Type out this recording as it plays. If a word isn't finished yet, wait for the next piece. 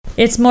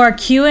It's more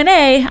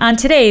Q&A on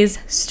today's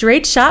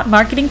Straight Shot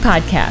Marketing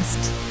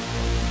Podcast.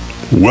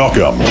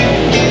 Welcome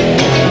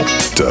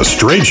to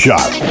Straight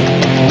Shot.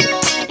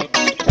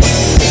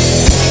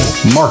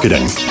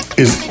 Marketing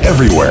is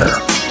everywhere.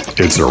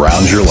 It's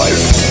around your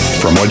life,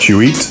 from what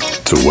you eat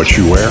to what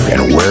you wear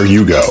and where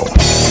you go.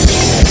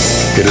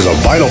 It is a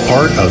vital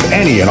part of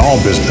any and all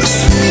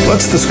business.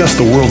 Let's discuss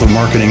the world of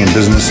marketing and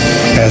business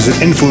as it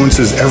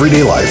influences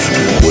everyday life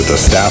with the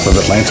staff of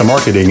Atlanta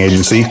marketing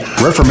agency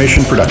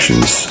Reformation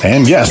Productions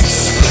and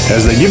guests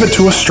as they give it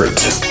to us straight.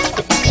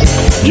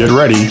 Get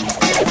ready.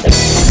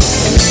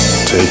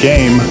 Take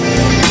aim.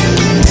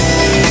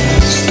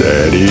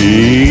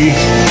 Steady.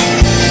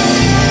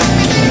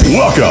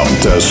 Welcome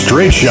to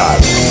Straight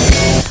Shot.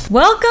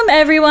 Welcome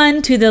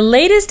everyone to the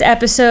latest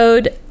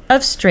episode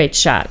of Straight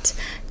Shot.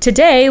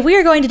 Today, we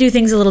are going to do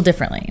things a little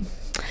differently.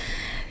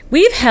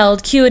 We've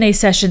held Q&A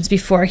sessions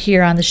before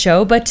here on the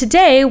show, but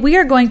today we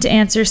are going to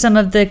answer some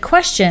of the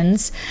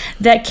questions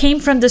that came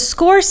from the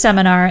SCORE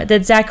seminar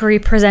that Zachary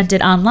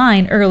presented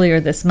online earlier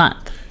this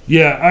month.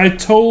 Yeah, I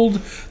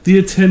told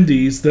the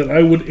attendees that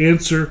I would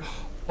answer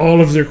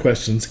all of their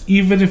questions,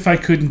 even if I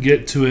couldn't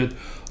get to it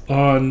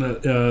on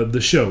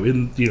the show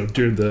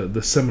during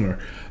the seminar,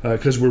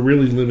 because we're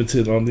really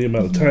limited on the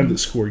amount of time that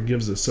SCORE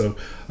gives us. So,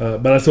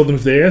 but I told them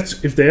if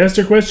they asked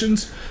their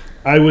questions,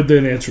 I would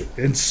then answer it.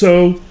 And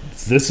so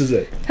this is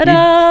it.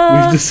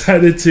 Ta-da! We've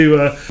decided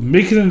to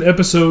make it an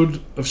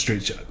episode of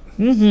Straight Shot.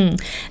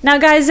 Now,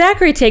 guys,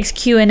 Zachary takes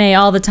Q&A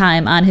all the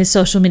time on his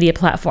social media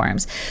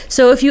platforms.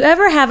 So if you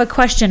ever have a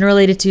question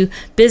related to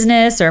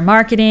business or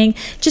marketing,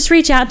 just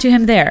reach out to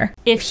him there.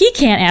 If he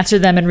can't answer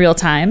them in real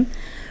time,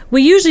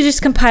 we usually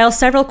just compile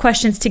several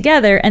questions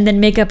together and then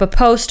make up a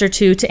post or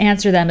two to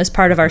answer them as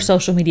part of our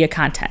social media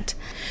content.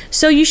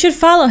 So you should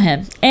follow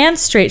him and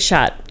Straight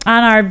Shot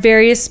on our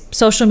various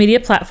social media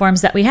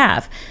platforms that we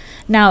have.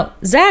 Now,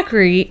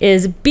 Zachary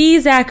is B.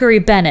 Zachary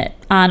Bennett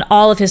on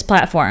all of his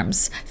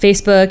platforms: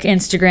 Facebook,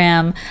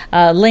 Instagram,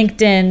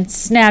 LinkedIn,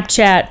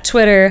 Snapchat,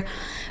 Twitter.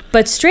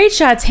 But Straight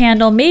Shot's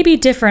handle may be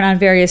different on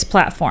various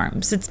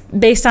platforms. It's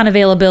based on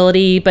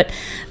availability, but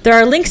there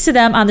are links to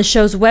them on the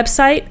show's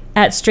website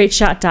at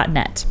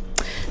straightshot.net.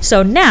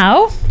 So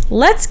now,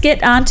 let's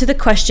get on to the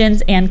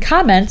questions and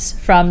comments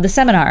from the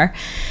seminar.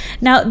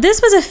 Now,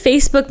 this was a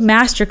Facebook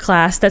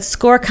masterclass that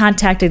SCORE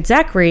contacted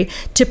Zachary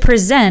to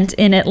present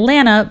in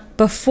Atlanta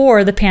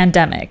before the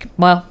pandemic.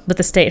 Well, with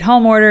the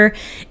stay-at-home order,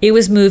 it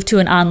was moved to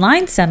an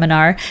online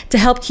seminar to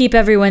help keep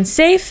everyone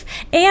safe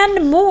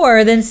and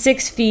more than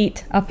 6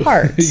 feet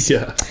apart.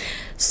 Yeah.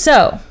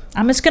 So,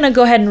 I'm just going to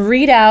go ahead and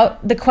read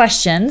out the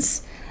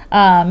questions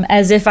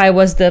as if I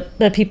was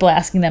the people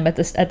asking them at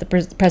the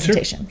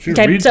presentation. Sure.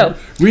 Okay,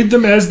 read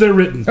them as they're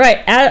written. Right.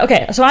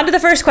 Okay, so on to the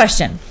first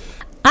question.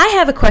 I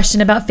have a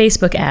question about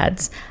Facebook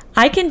ads.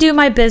 I can do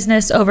my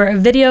business over a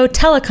video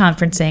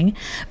teleconferencing,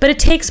 but it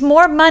takes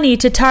more money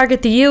to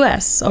target the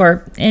U.S.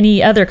 or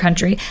any other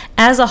country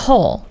as a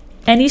whole.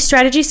 Any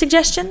strategy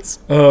suggestions?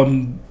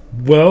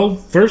 Well,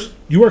 first,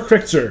 you are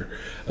correct, sir.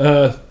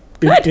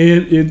 Correct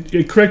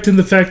in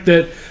the fact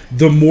that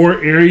the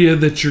more area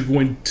that you're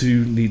going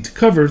to need to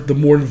cover, the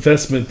more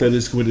investment that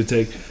it's going to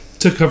take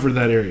to cover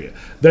that area.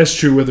 That's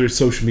true whether it's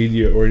social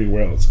media or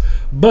anywhere else.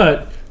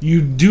 But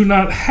you do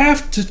not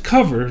have to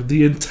cover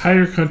the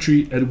entire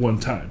country at one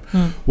time.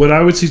 What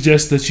I would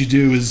suggest that you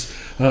do is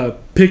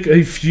pick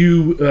a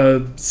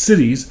few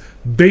cities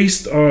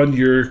based on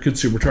your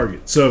consumer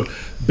target. So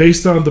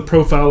based on the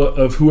profile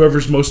of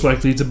whoever's most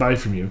likely to buy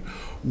from you,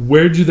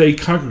 where do they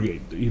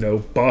congregate?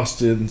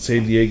 Boston,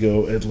 San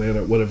Diego,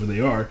 Atlanta, whatever they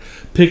are.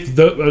 Pick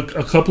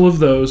a couple of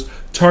those,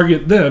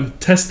 target them,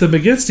 test them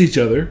against each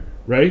other,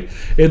 right?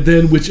 And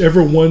then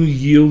whichever one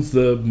yields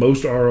the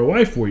most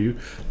ROI for you,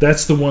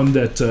 that's the one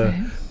that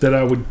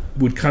I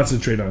would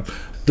concentrate on.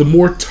 The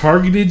more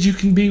targeted you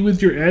can be with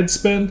your ad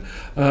spend,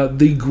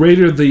 the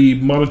greater the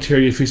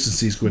monetary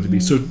efficiency is going to be.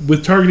 So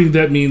with targeting,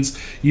 that means,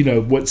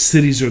 what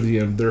cities are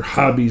their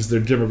hobbies,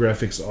 their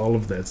demographics, all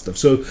of that stuff.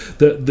 So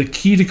the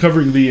key to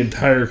covering the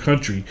entire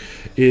country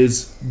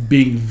is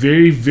being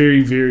very,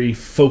 very, very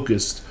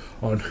focused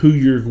on who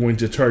you're going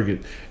to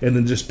target, and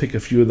then just pick a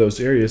few of those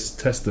areas,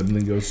 test them, and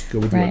then go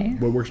with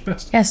what works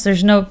best. Yes,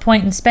 there's no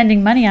point in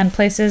spending money on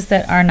places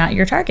that are not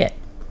your target,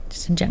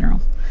 just in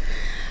general.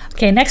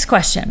 Okay, next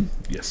question.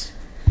 Yes.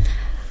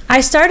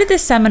 I started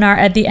this seminar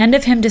at the end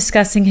of him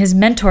discussing his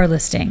mentor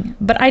listing,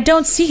 but I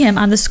don't see him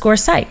on the SCORE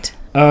site.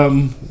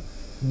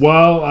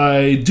 While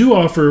I do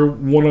offer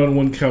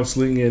one-on-one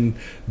counseling and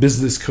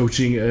business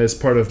coaching as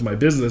part of my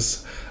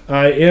business,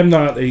 I am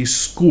not a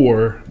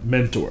SCORE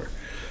mentor.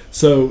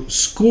 So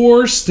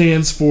SCORE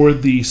stands for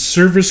the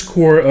Service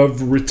Corps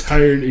of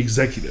Retired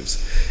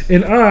Executives,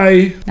 and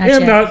I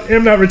am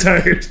not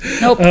retired.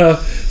 Nope.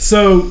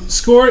 So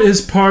SCORE is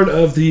part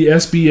of the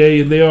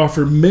SBA, and they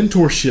offer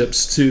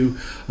mentorships to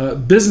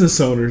business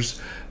owners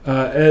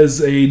as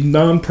a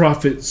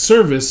nonprofit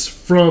service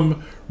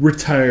from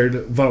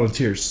retired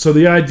volunteers. So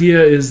the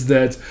idea is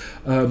that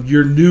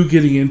you're new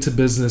getting into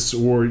business,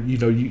 or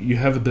you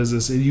have a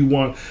business and you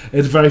want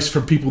advice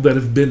from people that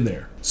have been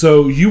there.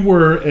 So you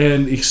were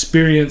an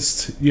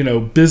experienced,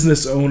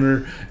 business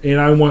owner, and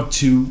I want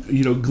to,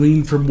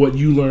 glean from what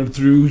you learned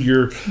through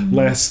your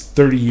last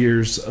 30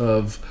 years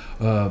of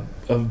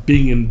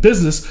being in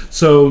business.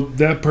 So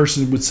that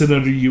person would sit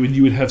under you, and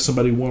you would have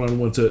somebody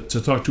one-on-one to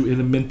talk to in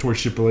a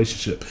mentorship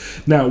relationship.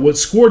 Now, what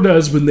SCORE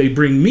does when they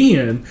bring me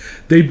in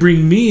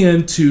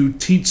to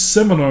teach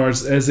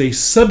seminars as a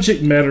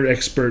subject matter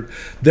expert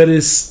that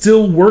is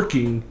still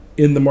working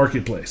in the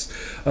marketplace.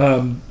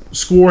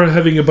 SCORE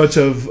having a bunch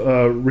of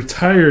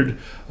retired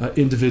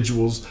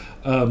individuals,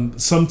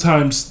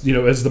 sometimes,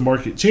 as the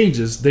market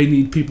changes, they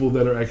need people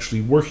that are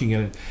actually working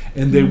in it,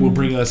 and they will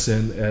bring us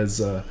in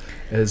as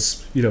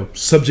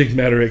subject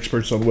matter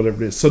experts on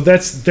whatever it is. So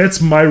that's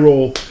my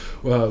role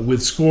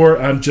with SCORE.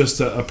 I'm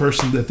just a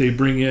person that they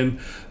bring in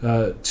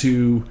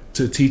to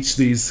teach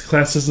these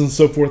classes and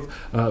so forth,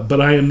 but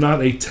I am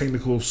not a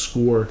technical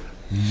SCORE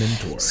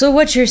mentor. So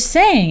what you're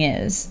saying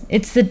is,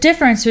 it's the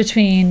difference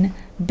between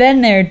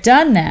been there,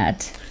 done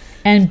that,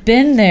 and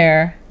been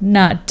there,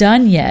 not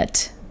done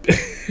yet.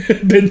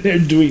 Been there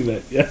doing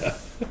that, yeah.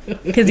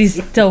 Because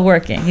he's still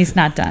working. He's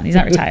not done. He's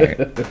not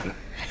retired.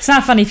 It's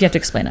not funny if you have to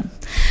explain him.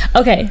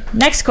 Okay,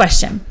 next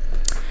question.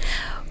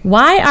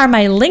 Why are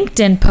my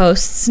LinkedIn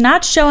posts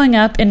not showing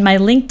up in my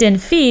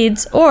LinkedIn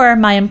feeds or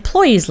my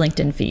employees'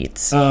 LinkedIn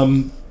feeds?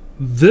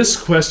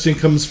 This question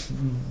comes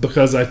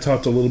because I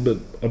talked a little bit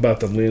about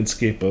the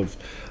landscape of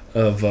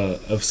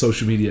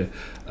social media.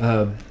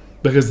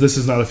 Because this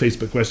is not a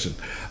Facebook question.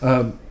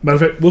 Matter of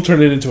fact, we'll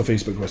turn it into a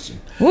Facebook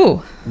question.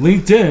 Ooh.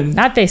 LinkedIn.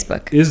 Not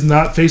Facebook. Is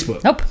not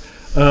Facebook. Nope.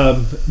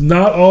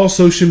 Not all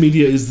social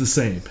media is the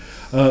same.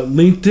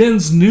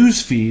 LinkedIn's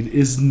news feed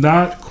is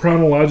not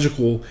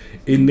chronological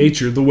in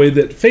nature the way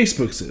that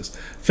Facebook's is.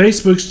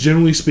 Facebook's,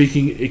 generally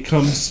speaking,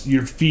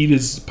 your feed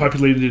is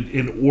populated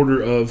in order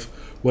of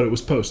what it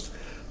was posted.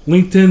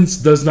 LinkedIn's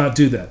does not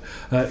do that.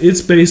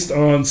 It's based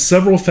on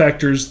several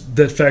factors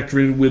that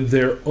factor in with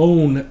their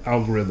own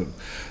algorithm.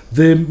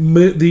 The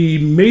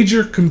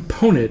major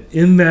component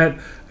in that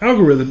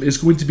algorithm is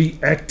going to be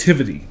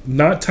activity,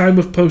 not time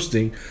of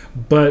posting,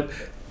 but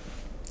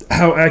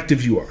how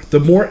active you are. The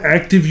more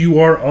active you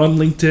are on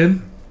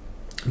LinkedIn,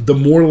 the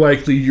more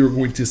likely you're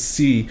going to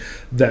see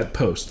that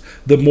post.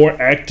 The more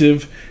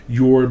active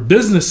your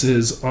business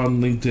is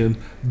on LinkedIn,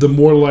 the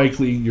more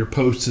likely your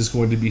post is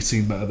going to be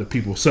seen by other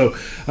people. So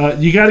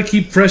you got to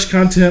keep fresh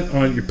content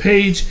on your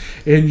page,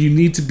 and you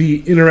need to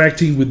be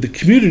interacting with the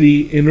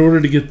community in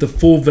order to get the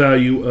full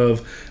value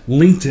of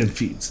LinkedIn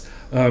feeds.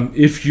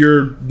 If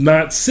you're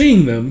not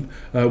seeing them,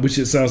 which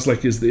it sounds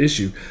like is the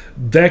issue,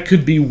 that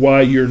could be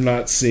why you're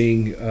not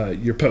seeing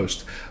your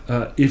post.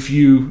 If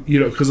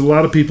because a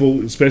lot of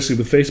people, especially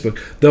with Facebook,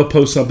 they'll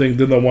post something,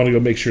 then they'll want to go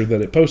make sure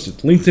that it posted.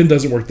 LinkedIn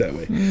doesn't work that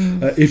way.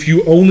 If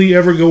you only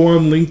ever go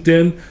on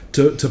LinkedIn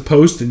to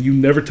post and you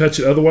never touch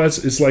it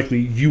otherwise, it's likely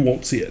you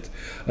won't see it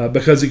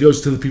because it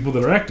goes to the people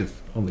that are active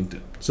on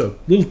LinkedIn. So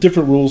little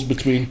different rules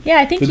between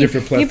I think the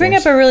different platforms. You bring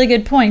up a really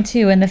good point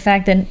too, in the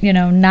fact that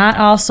not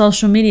all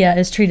social media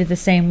is treated the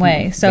same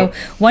way. So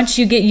once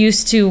you get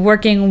used to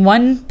working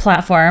one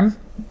platform,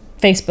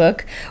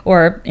 Facebook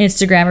or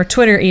Instagram or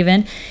Twitter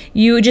even,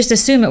 you just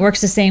assume it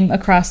works the same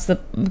across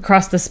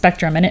the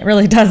spectrum, and it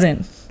really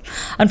doesn't,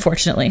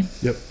 unfortunately.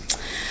 Yep.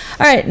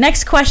 All right,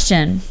 next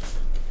question.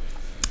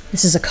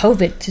 This is a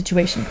COVID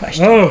situation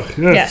question. Oh,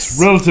 yes.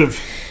 Relative.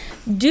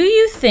 Do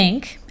you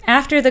think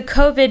after the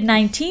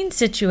COVID-19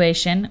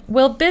 situation,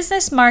 will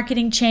business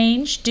marketing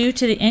change due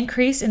to the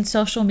increase in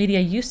social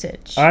media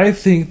usage? I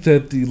think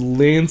that the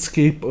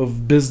landscape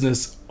of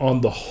business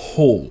on the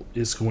whole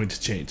is going to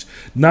change.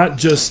 Not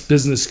just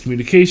business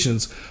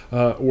communications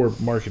or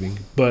marketing,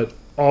 but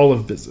all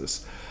of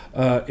business.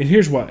 And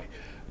here's why.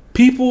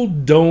 People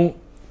don't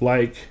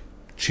like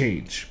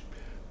change.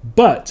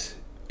 But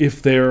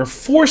if they're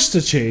forced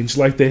to change,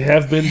 like they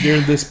have been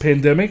during this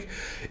pandemic,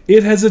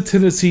 it has a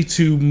tendency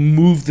to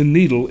move the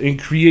needle and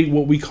create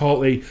what we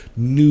call a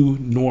new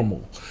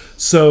normal.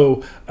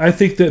 So I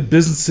think that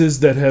businesses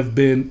that have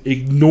been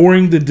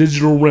ignoring the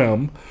digital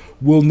realm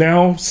will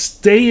now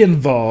stay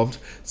involved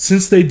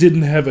since they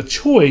didn't have a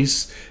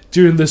choice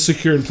during the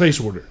secure in place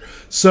order.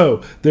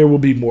 So there will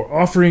be more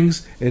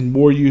offerings and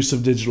more use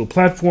of digital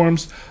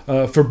platforms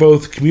for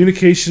both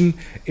communication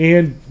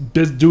and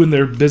doing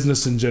their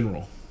business in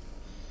general.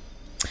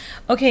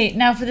 Okay,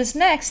 now for this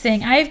next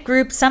thing, I've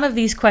grouped some of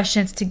these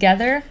questions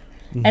together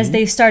as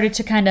they started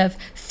to kind of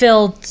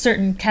fill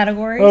certain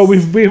categories. Oh,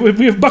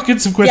 we have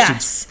buckets of questions.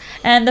 Yes.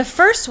 And the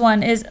first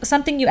one is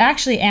something you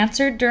actually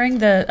answered during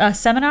the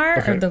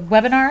seminar or the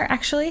webinar,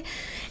 actually.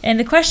 And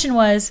the question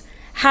was,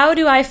 how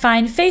do I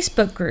find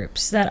Facebook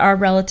groups that are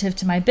relative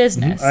to my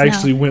business? I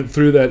actually went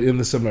through that in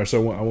the seminar,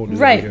 so I won't do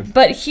that again. Right,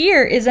 but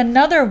here is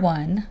another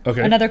one,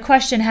 another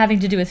question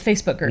having to do with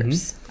Facebook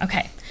groups.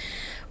 Okay.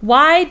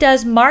 Why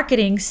does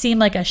marketing seem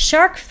like a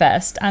shark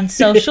fest on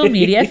social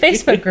media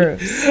Facebook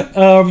groups?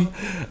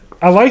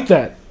 I like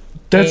that.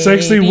 That's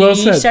actually well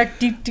said. Shark,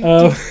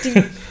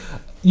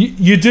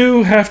 you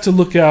do have to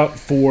look out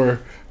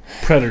for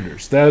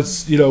predators.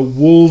 That's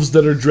wolves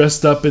that are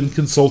dressed up in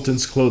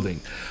consultants'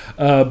 clothing.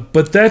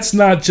 But that's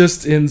not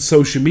just in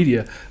social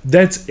media.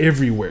 That's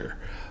everywhere.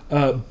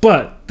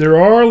 But there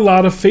are a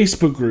lot of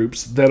Facebook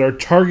groups that are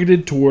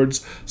targeted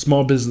towards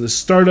small business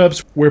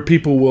startups where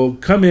people will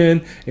come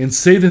in and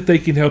say that they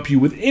can help you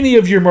with any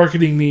of your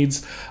marketing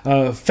needs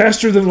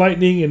faster than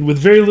lightning and with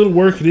very little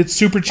work, and it's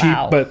super cheap.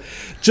 Wow. But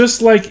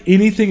just like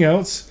anything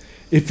else,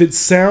 if it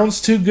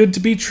sounds too good to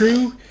be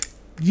true,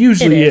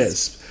 usually It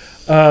is.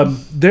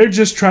 They're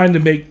just trying to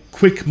make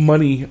quick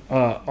money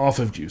off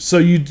of you. So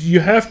you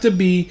have to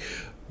be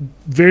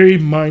very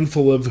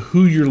mindful of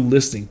who you're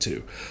listening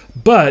to.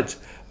 But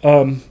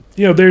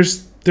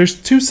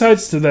there's two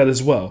sides to that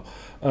as well.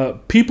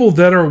 People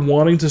that are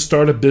wanting to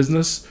start a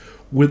business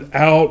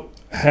without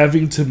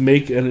having to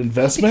make an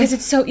investment, Because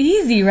it's so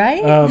easy,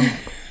 right?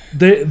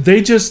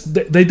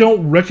 they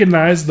don't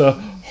recognize the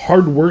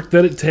hard work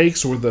that it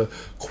takes or the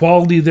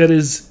quality that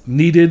is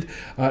needed,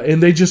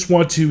 and they just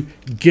want to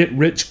get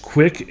rich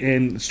quick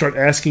and start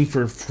asking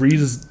for free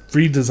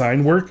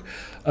design work.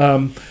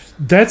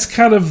 That's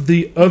kind of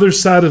the other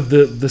side of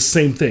the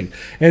same thing.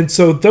 And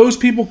so those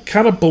people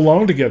kind of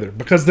belong together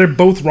because they're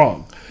both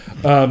wrong.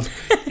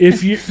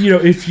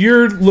 If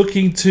you're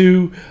looking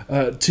to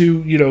I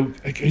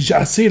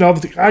see it all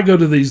the time. I go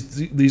to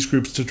these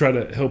groups to try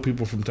to help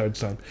people from time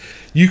to time.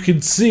 You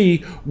can see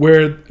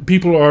where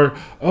people are,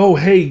 oh,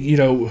 hey,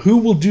 who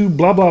will do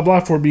blah, blah, blah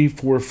for me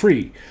for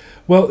free?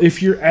 Well,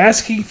 if you're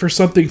asking for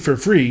something for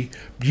free,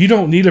 you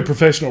don't need a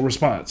professional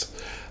response.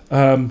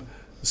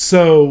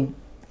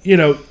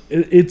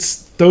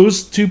 It's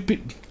those two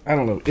people. I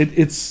don't know.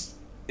 It's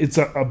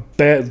a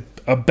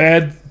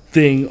bad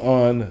thing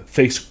on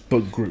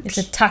Facebook groups.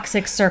 It's a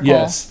toxic circle.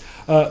 Yes.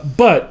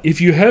 But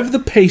if you have the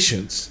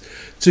patience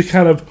to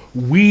kind of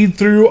weed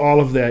through all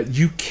of that,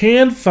 you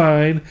can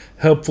find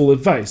helpful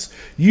advice.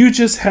 You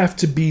just have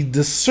to be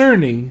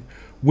discerning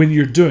when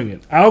you're doing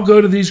it. I'll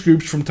go to these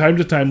groups from time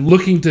to time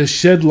looking to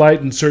shed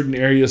light in certain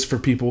areas for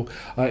people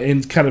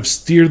and kind of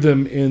steer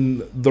them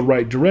in the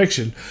right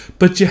direction.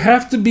 But you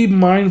have to be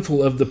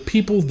mindful of the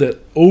people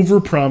that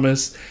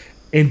overpromise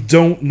and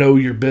don't know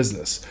your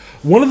business.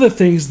 One of the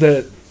things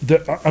that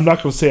I'm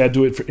not going to say I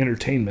do it for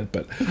entertainment,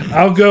 but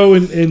I'll go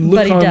and look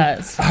But he on.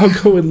 does.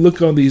 I'll go and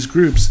look on these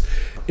groups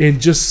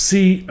and just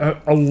see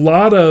a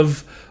lot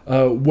of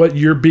what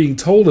you're being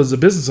told as a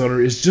business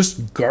owner is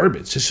just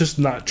garbage. It's just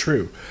not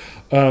true.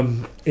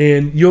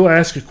 And you'll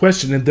ask a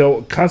question, and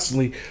they'll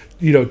constantly,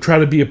 try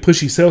to be a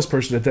pushy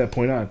salesperson at that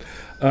point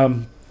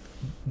on.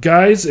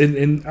 Guys,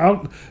 and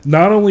I'm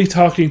not only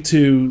talking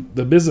to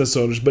the business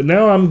owners, but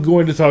now I'm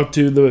going to talk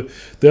to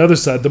the other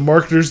side, the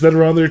marketers that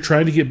are on there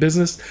trying to get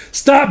business.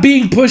 Stop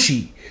being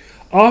pushy.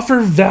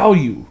 Offer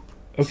value,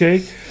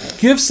 okay?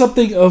 Give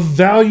something of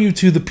value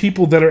to the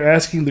people that are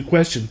asking the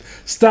question.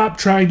 Stop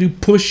trying to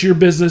push your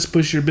business.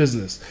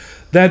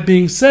 That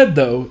being said,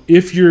 though,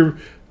 if you're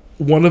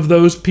one of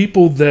those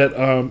people that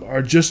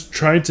are just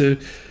trying to,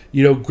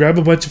 grab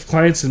a bunch of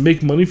clients and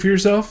make money for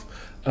yourself,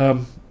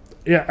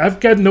 I've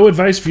got no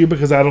advice for you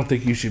because I don't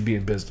think you should be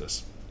in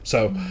business.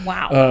 So,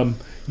 Wow.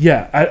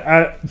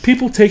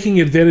 People taking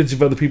advantage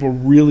of other people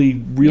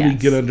really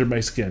Yes. get under my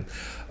skin.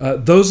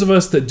 Those of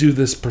us that do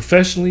this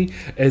professionally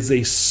as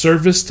a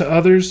service to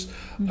others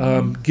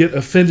get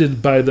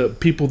offended by the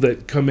people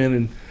that come in,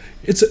 and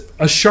it's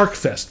a shark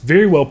fest.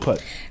 Very well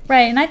put.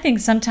 Right, and I think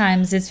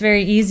sometimes it's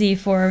very easy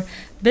for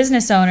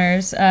business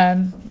owners,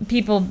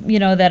 people,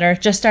 that are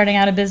just starting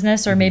out a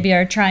business or maybe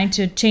are trying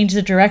to change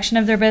the direction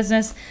of their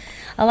business.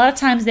 A lot of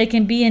times they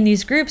can be in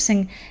these groups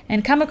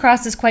and come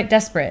across as quite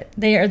desperate.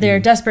 They are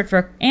desperate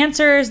for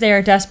answers. They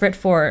are desperate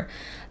for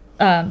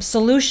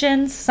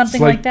solutions,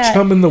 something It's like that.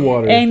 chum in the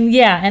water. And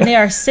they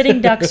are sitting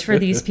ducks for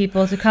these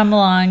people to come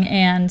along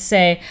and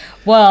say,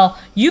 well,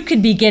 you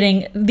could be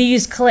getting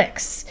these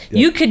clicks. Yep.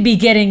 You could be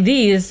getting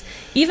these,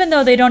 even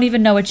though they don't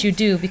even know what you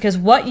do, because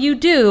what you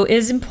do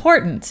is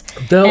important.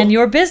 And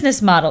your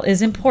business model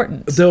is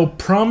important. They'll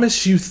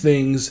promise you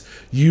things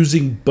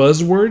using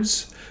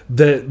buzzwords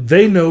that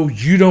they know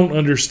you don't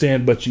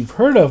understand but you've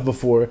heard of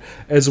before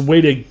as a way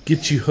to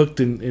get you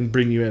hooked and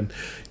bring you in.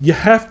 You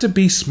have to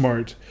be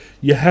smart.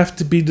 You have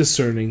to be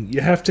discerning.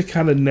 You have to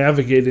kind of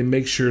navigate and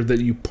make sure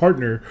that you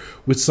partner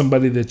with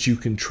somebody that you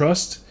can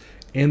trust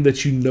and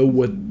that you know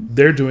what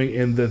they're doing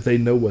and that they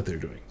know what they're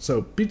doing.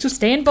 So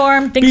stay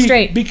informed, think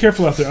straight. Be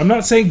careful out there. I'm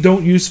not saying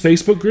don't use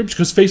Facebook groups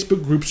because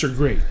Facebook groups are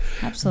great.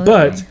 Absolutely.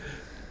 But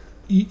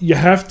you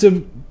have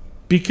to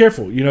be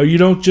careful. You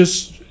don't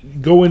just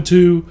go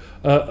into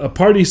a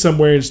party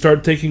somewhere and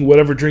start taking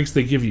whatever drinks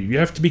they give you. You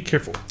have to be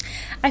careful.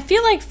 I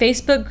feel like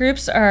Facebook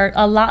groups are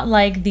a lot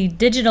like the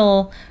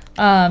digital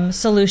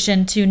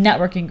solution to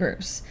networking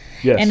groups.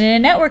 Yes. And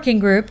in a networking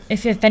group,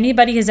 if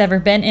anybody has ever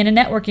been in a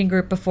networking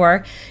group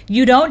before,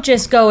 you don't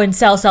just go and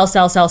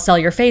sell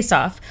your face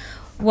off.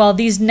 well,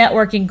 these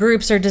networking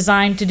groups are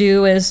designed to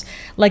do is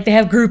like they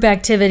have group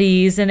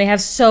activities and they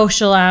have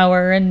social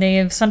hour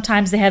and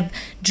sometimes they have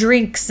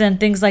drinks and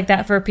things like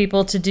that for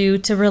people to do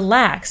to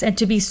relax and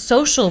to be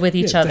social with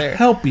each other, to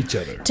help each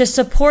other, to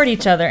support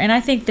each other. And I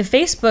think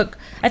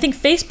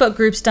Facebook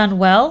groups done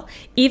well,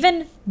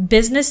 even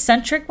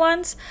business-centric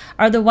ones,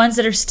 are the ones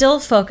that are still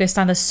focused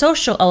on the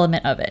social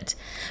element of it.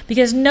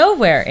 Because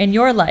nowhere in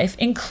your life,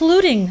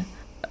 including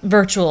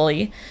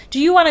virtually, do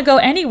you want to go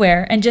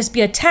anywhere and just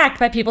be attacked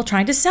by people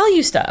trying to sell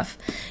you stuff.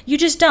 You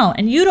just don't.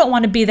 And you don't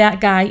want to be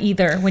that guy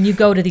either when you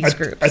go to these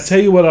groups. I tell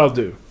you what I'll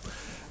do.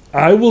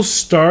 I will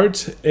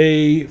start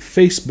a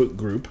Facebook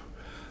group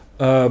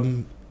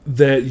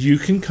that you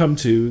can come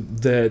to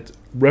that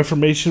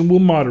Reformation will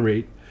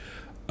moderate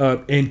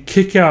and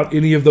kick out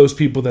any of those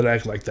people that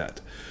act like that.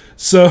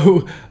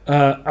 So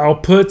I'll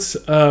put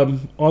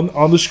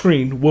on the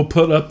screen, we'll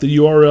put up the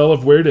URL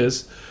of where it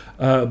is.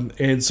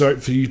 And sorry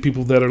for you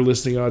people that are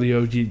listening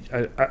audio,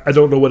 I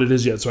don't know what it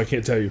is yet, so I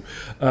can't tell you.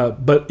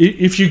 But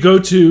if you go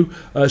to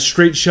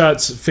Straight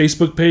Shot's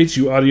Facebook page,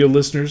 you audio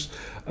listeners,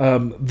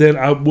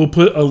 then we'll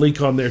put a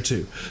link on there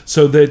too,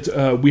 so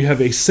that we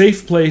have a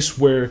safe place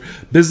where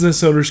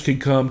business owners can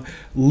come,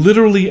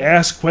 literally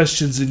ask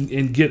questions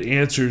and get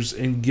answers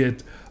and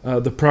get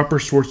the proper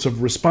sorts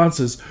of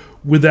responses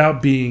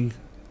without being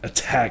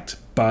attacked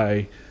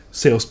by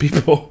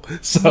salespeople.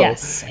 So,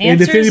 yes, and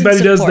if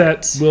anybody does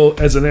support. that, well,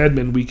 as an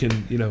admin, we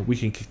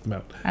can kick them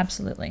out.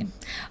 Absolutely.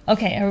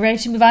 Okay, are we ready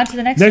to move on to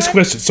the next one?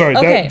 Question. Sorry,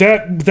 okay.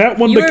 that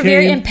one. You were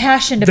very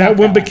impassioned about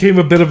that one. Became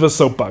a bit of a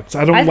soapbox.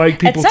 I don't like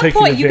people taking advantage. At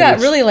some point, you got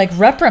really like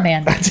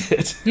reprimanded. I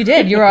did. You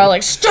did. You were all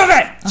like, "Stop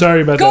it!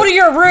 Sorry about that. Go to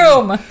your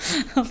room."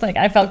 I was like,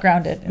 I felt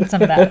grounded in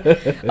some of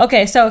that.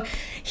 Okay, so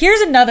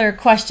here's another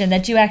question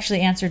that you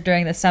actually answered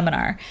during the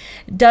seminar.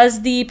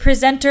 Does the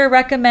presenter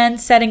recommend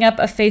setting up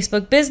a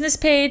Facebook business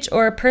page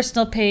or a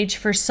personal page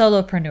for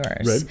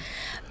solopreneurs? Right.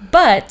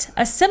 But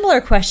a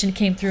similar question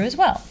came through as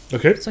well.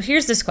 Okay. So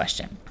here's this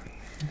question.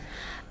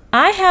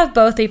 I have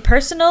both a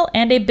personal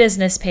and a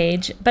business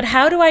page, but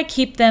how do I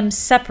keep them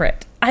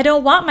separate? I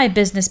don't want my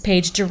business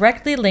page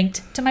directly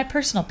linked to my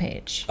personal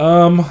page.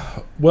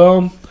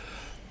 Well,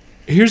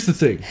 here's the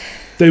thing.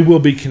 They will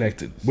be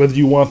connected, whether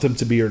you want them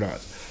to be or not.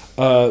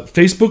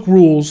 Facebook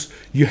rules,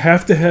 you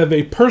have to have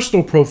a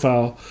personal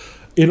profile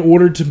in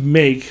order to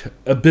make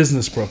a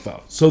business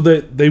profile, so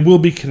that they will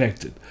be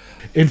connected.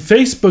 And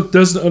Facebook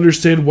doesn't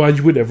understand why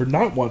you would ever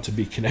not want to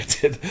be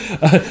connected.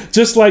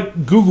 Just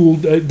like Google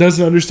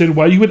doesn't understand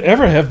why you would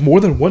ever have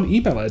more than one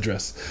email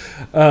address.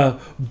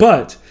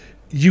 But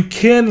you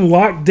can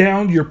lock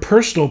down your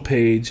personal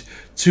page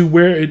to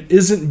where it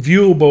isn't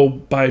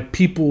viewable by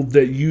people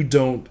that you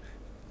don't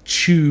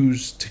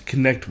choose to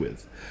connect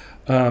with.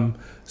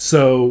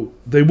 So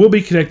they will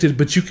be connected,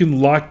 but you can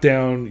lock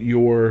down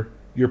your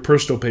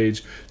personal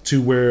page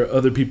to where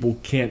other people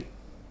can't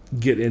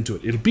get into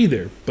it. It'll be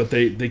there, but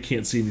they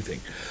can't see anything.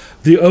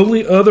 The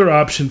only other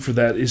option for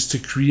that is to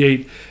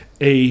create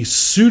a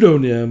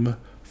pseudonym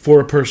for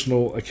a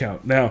personal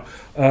account. Now,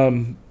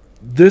 you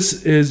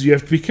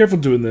have to be careful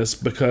doing this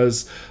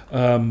because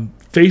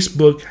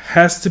Facebook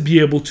has to be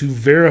able to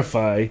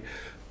verify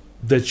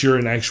that you're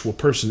an actual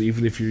person,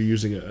 even if you're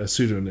using a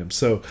pseudonym.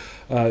 So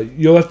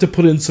you'll have to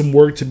put in some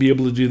work to be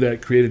able to do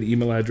that, create an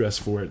email address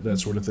for it, that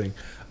sort of thing.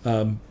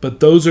 But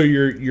those are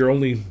your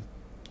only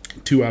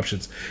two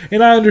options.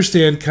 And I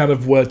understand kind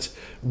of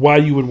why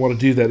you would want to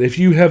do that. If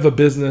you have a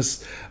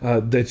business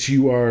that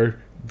you are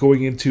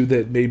going into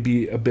that may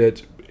be a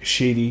bit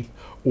shady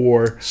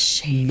or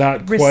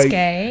not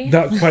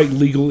quite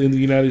legal in the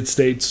United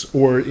States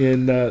or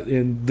in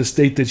the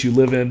state that you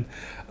live in,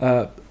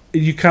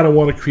 you kind of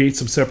want to create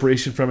some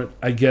separation from it.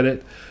 I get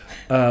it.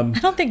 I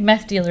don't think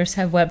meth dealers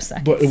have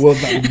websites. But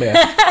not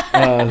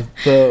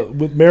meth.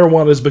 With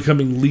marijuana is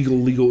becoming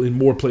legal in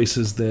more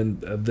places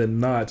than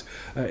not.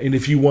 And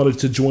if you wanted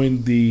to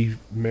join the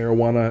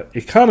marijuana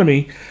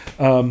economy,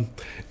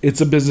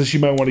 it's a business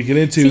you might want to get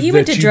into. So you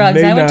went to drugs.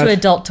 I went to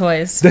adult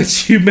toys.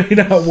 That you may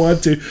not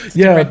want to.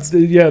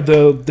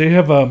 They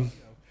have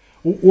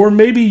or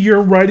maybe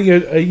you're writing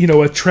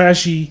a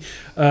trashy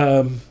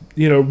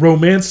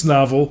romance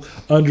novel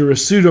under a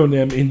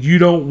pseudonym, and you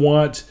don't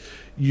want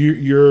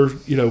your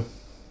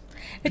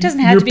it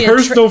doesn't have to be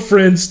personal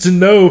friends to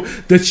know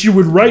that you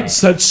would write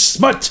such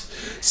smut.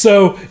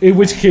 So, in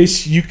which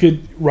case, you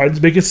could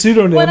make a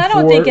pseudonym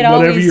for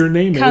whatever your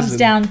name comes is.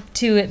 Down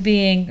to it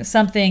being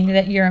something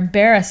that you're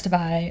embarrassed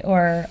by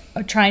or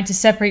trying to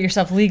separate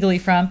yourself legally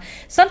from.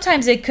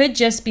 Sometimes it could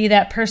just be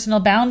that personal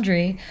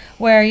boundary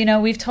where,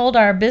 we've told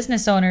our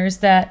business owners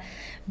that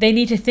they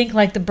need to think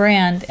like the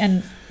brand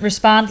and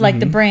respond like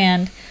the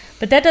brand.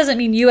 But that doesn't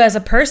mean you as a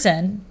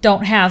person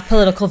don't have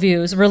political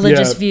views,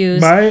 religious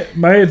views.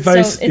 My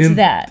advice so in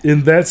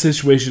that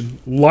situation,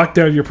 lock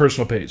down your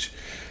personal page.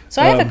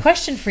 So I have a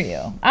question for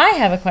you. I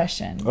have a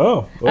question.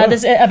 Oh.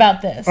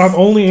 About this. I'm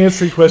only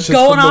answering questions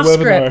from the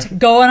webinar.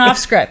 Going off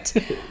script.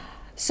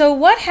 So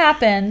what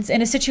happens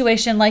in a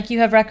situation like you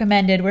have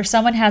recommended where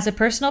someone has a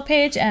personal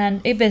page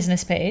and a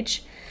business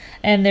page?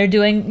 and they're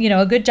doing,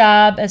 a good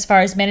job as far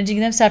as managing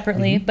them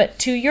separately. Mm-hmm. But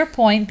to your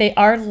point, they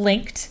are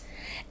linked,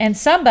 and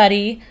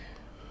somebody,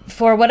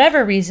 for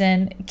whatever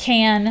reason,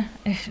 can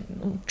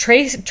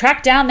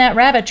track down that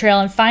rabbit trail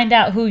and find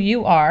out who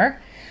you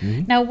are.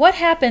 Mm-hmm. Now, what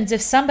happens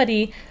if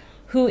somebody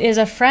who is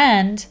a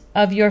friend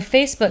of your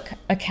Facebook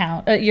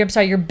account,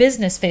 your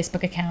business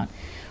Facebook account,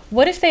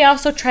 what if they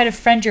also try to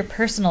friend your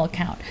personal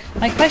account?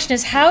 My question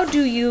is, how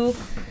do you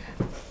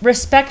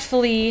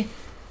respectfully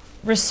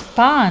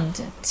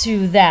respond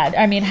to that?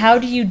 I mean, how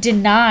do you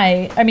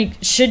deny? I mean,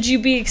 should you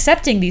be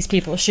accepting these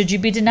people? Should you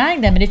be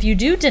denying them? And if you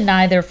do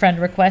deny their friend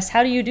request,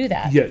 how do you do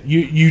that? Yeah,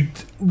 you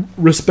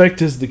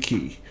respect is the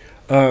key.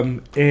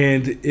 And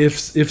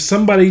if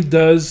somebody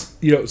does,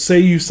 say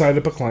you sign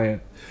up a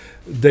client,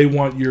 they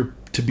want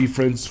to be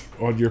friends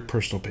on your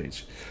personal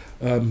page.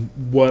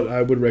 What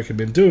I would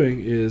recommend doing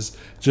is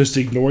just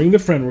ignoring the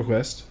friend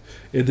request,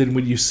 and then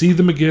when you see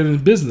them again in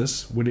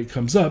business, when it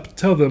comes up,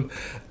 tell them,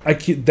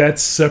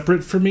 that's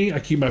separate for me. I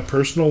keep my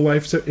personal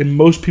life separate, and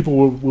most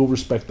people will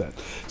respect that.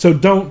 So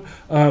don't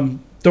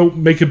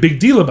make a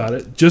big deal about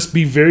it. Just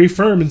be very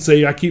firm and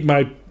say, I keep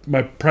my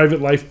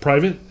private life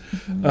private,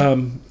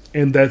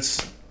 and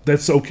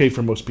that's okay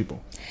for most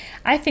people.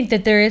 I think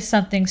that there is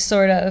something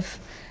sort of,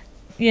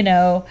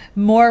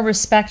 more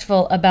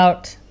respectful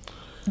about.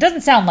 It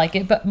doesn't sound like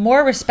it, but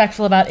more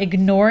respectful about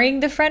ignoring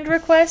the friend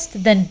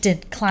request than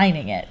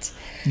declining it.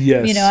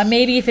 Yes.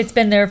 Maybe if it's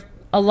been there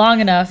long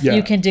enough,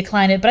 you can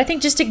decline it. But I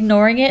think just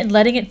ignoring it and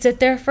letting it sit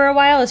there for a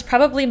while is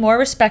probably more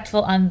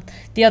respectful on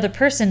the other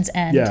person's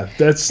end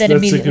than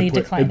immediately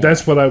declining it.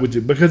 That's what I would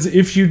do. Because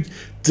if you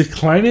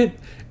decline it,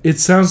 it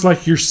sounds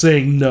like you're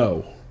saying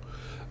no.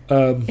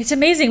 It's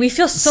amazing. We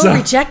feel so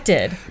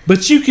rejected.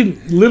 But you can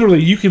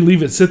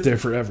leave it sit there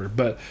forever.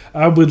 But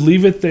I would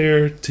leave it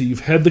there till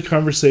you've had the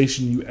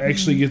conversation, you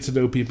actually get to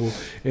know people,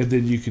 and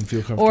then you can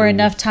feel comfortable. Or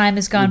enough time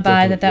has gone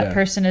by that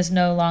person is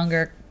no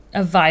longer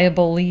a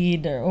viable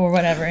lead or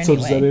whatever. Anyway. So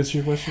does that answer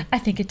your question? I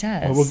think it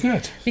does. Oh, well,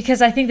 good. Because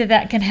I think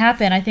that can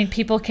happen. I think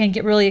people can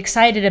get really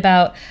excited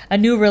about a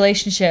new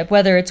relationship,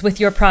 whether it's with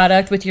your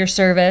product, with your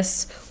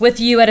service, with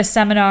you at a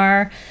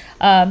seminar,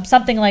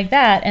 something like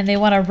that, and they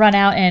want to run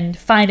out and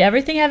find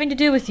everything having to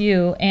do with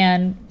you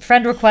and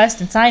friend request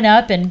and sign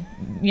up and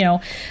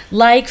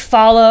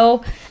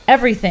follow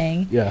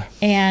everything. Yeah.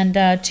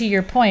 And to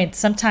your point,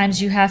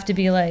 sometimes you have to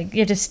be you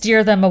have to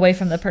steer them away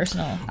from the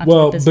personal.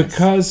 Well, the business.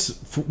 because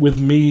with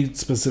me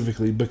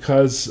specifically,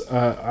 because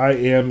I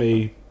am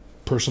a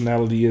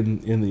personality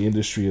in the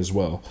industry as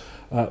well,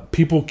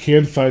 people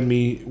can find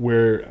me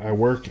where I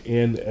work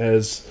and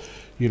as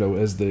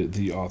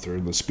the author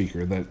and the speaker,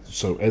 and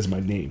as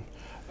my name.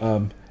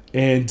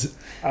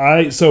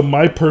 So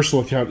my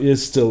personal account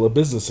is still a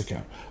business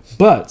account,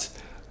 but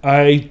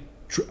I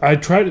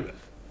try to,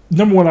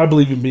 number one, I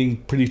believe in being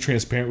pretty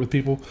transparent with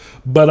people,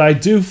 but I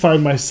do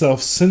find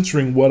myself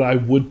censoring what I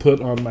would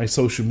put on my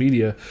social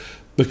media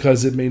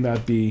because it may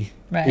not be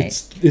right.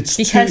 It's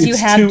because you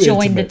have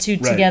joined intimate. the two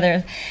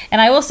together. And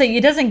I will say,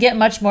 it doesn't get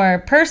much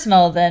more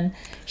personal than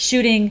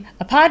shooting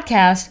a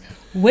podcast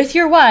with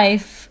your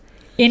wife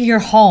in your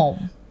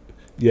home.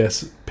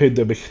 Yes,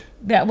 pandemic.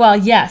 Yeah, well,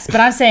 yes, but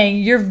I'm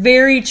saying you're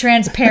very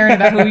transparent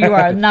about who you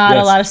are. Not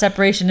Yes. a lot of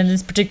separation in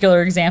this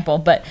particular example,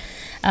 but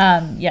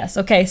yes.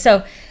 Okay,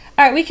 so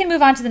all right, we can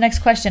move on to the next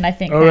question, I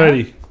think.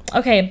 Alrighty. Now.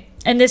 Okay,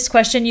 and this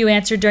question you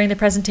answered during the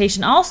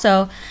presentation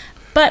also,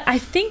 but I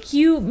think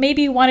you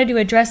maybe wanted to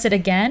address it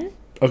again.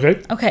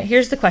 Okay. Okay,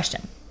 here's the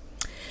question.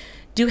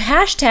 Do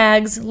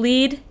hashtags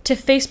lead to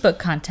Facebook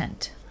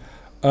content?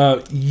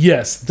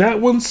 Yes, that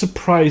one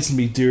surprised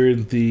me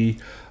during the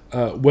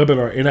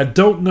webinar, and I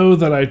don't know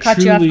that I Caught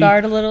you off truly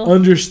guard a little?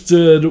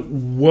 understood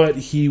what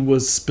he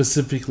was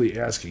specifically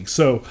asking.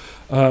 So,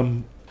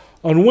 on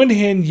one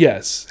hand,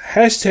 yes,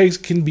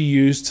 hashtags can be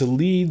used to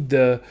lead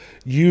the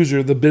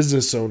user, the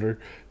business owner,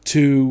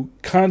 to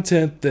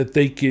content that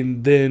they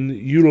can then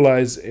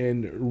utilize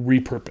and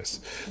repurpose.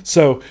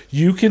 So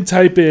you can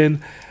type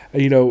in,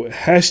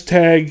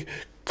 hashtag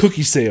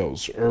cookie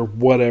sales or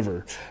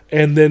whatever,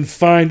 and then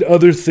find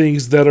other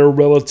things that are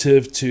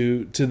relative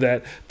to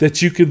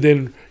that you can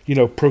then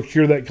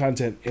procure that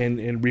content and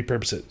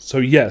repurpose it. So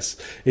yes,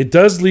 it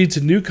does lead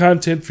to new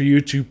content for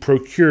you to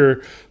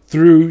procure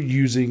through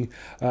using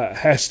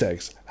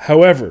hashtags.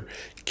 However,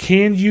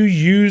 can you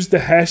use the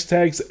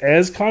hashtags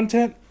as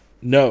content?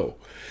 No.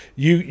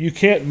 You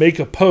can't make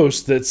a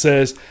post that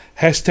says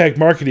hashtag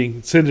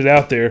marketing, send it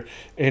out there,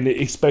 and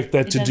expect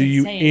that to do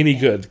you any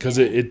good, because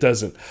it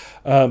doesn't.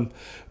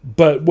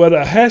 But what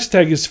a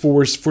hashtag is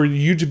for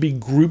you to be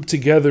grouped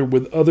together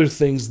with other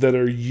things that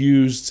are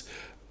used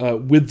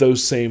with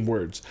those same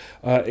words.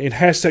 And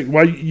hashtag,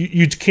 while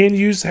you can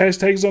use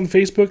hashtags on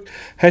Facebook,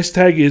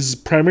 hashtag is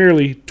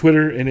primarily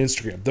Twitter and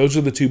Instagram. Those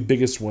are the two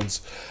biggest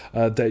ones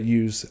that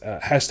use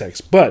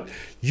hashtags. But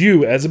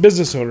you, as a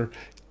business owner,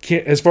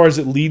 as far as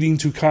it leading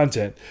to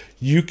content,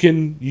 you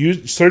can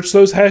search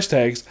those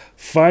hashtags,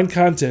 find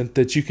content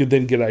that you can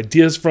then get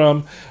ideas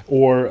from,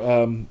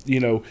 or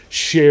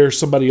share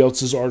somebody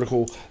else's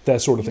article,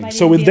 that sort of thing.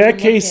 So in that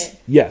case,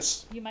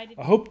 yes,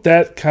 I hope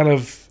that kind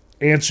of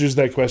answers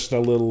that question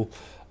a little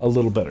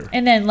better.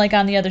 And then, like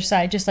on the other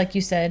side, just like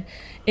you said,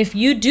 if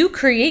you do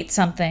create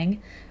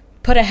something,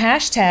 put a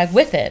hashtag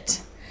with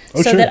it.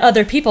 So that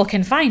other people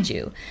can find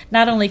you.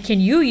 Not only can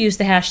you use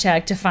the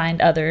hashtag to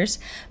find others,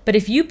 but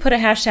if you put a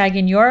hashtag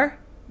in your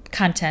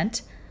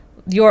content,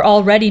 your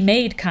already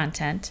made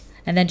content,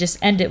 and then just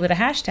end it with a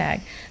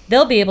hashtag,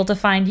 they'll be able to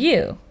find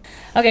you.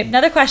 Okay,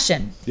 another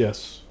question.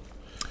 Yes.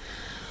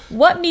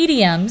 What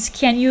mediums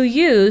can you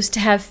use to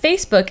have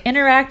Facebook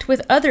interact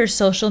with other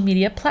social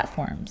media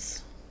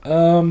platforms?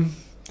 I'm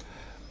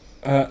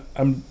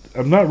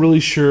not really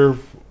sure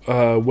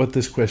what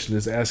this question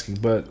is asking,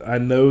 but I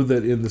know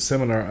that in the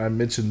seminar I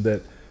mentioned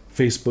that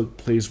Facebook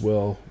plays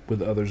well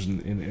with others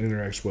and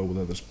interacts well with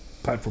others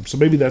platforms. So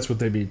maybe that's what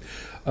they mean.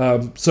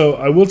 So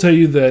I will tell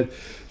you that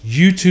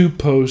YouTube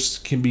posts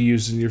can be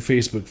used in your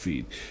Facebook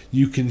feed.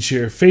 You can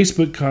share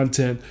Facebook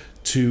content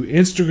to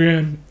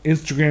Instagram,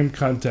 Instagram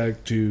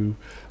content to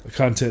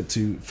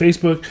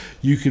Facebook.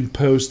 You can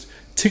post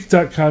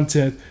TikTok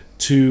content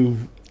to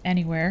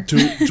anywhere, to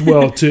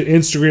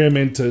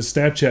Instagram and to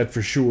Snapchat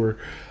for sure.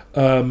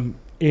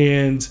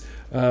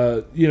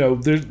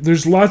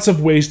 There's lots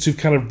of ways to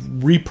kind of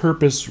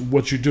repurpose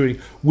what you're doing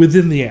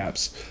within the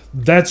apps.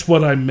 That's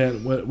what I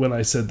meant when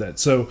I said that.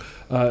 So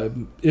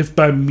if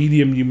by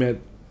medium you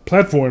meant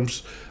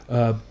platforms,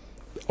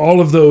 all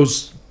of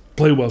those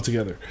play well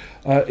together.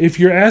 If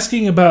you're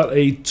asking about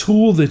a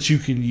tool that you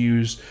can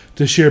use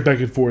to share back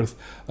and forth,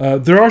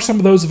 there are some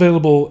of those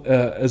available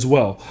as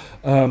well.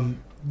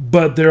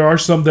 But there are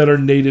some that are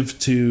native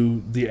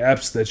to the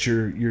apps that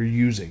you're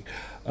using.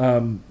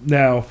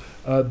 Now,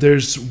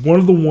 there's one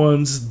of the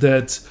ones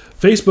that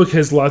Facebook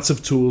has lots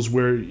of tools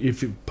where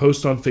if you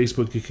post on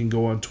Facebook, it can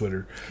go on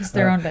Twitter. Because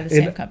they're owned by the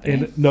same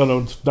company. No,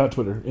 not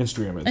Twitter.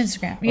 Instagram is.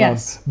 Instagram,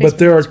 yes. But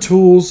there are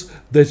tools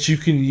that you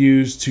can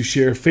use to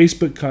share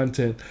Facebook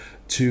content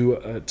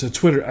to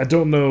Twitter. I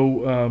don't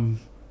know.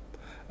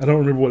 I don't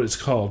remember what it's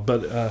called,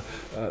 but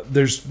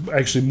there's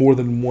actually more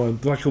than one,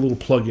 like a little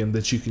plugin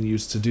that you can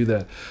use to do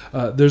that.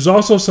 There's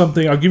also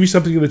something, I'll give you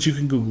something that you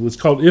can Google. It's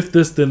called If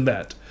This Then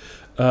That.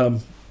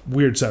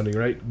 Weird sounding,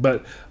 right?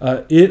 But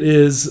it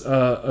is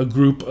a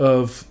group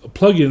of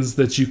plugins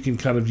that you can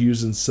kind of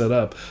use and set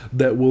up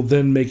that will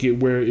then make it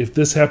where if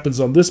this happens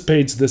on this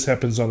page, this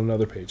happens on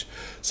another page.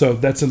 So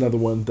that's another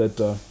one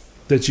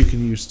that you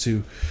can use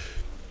to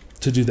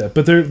do that.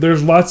 But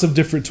there's lots of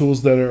different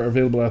tools that are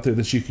available out there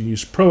that you can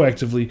use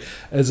proactively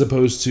as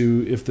opposed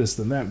to if this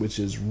then that, which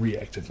is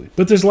reactively.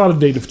 But there's a lot of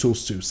native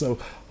tools too. So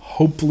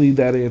hopefully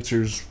that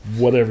answers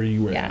whatever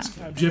you were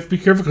asking. You have to be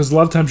careful because a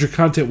lot of times your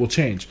content will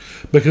change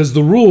because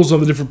the rules on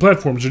the different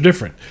platforms are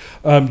different.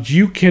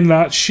 You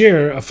cannot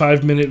share a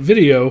 5-minute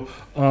video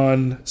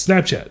on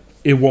Snapchat.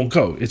 It won't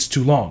go. It's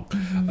too long.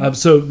 Mm-hmm.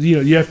 So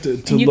you have to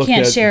and you look at.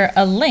 You can't share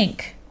a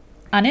link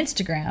on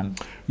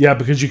Instagram. Yeah,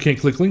 because you can't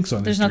click links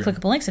on There's Instagram. no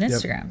clickable links on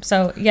Instagram. Yep.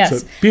 So,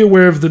 yes. So be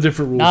aware of the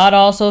different rules. Not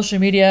all social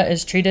media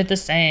is treated the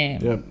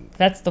same. Yep.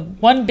 That's the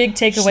one big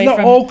takeaway it's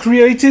not all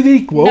created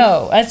equal.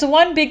 No, that's the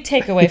one big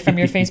takeaway from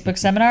your Facebook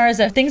seminar is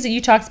that things that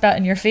you talked about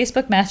in your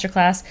Facebook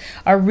masterclass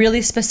are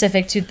really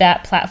specific to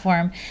that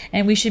platform.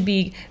 And we should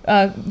be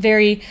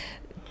very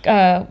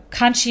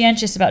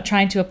conscientious about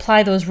trying to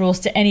apply those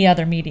rules to any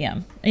other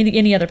medium,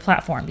 any other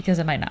platform, because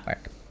it might not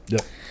work.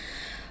 Yep.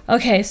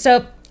 Okay,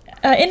 so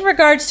in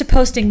regards to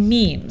posting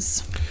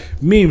memes,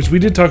 we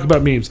did talk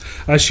about memes.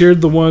 I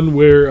shared the one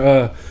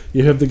where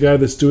you have the guy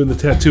that's doing the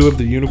tattoo of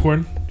the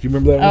unicorn. Do you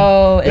remember that one?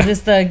 Oh, is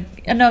this the?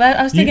 No,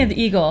 I was thinking of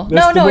the eagle.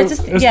 That's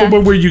the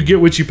one where you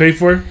get what you pay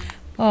for.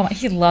 Oh,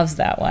 he loves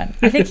that one.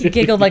 I think he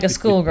giggled like a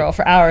schoolgirl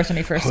for hours when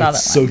he first saw that one.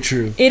 So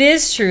true. It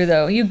is true,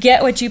 though. You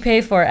get what you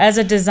pay for. As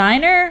a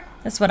designer,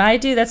 that's what I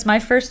do. That's my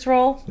first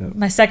role. Yep.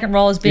 My second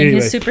role is being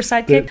his super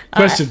sidekick.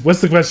 Question.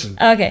 What's the question?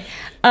 Okay.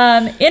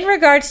 In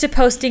regards to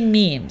posting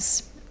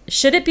memes,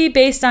 should it be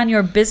based on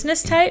your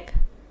business type?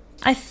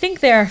 I think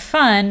they are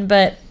fun,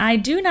 but I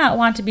do not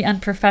want to be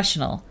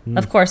unprofessional.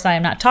 Of course, I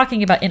am not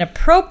talking about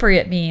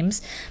inappropriate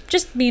memes,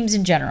 just memes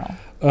in general.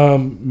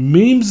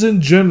 Memes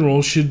in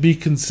general should be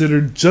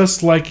considered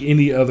just like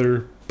any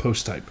other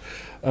post type.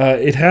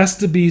 It has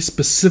to be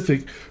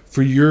specific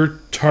for your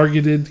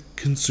targeted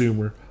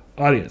consumer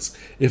audience.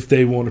 If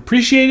they won't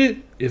appreciate it,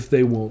 if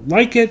they won't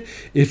like it,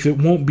 if it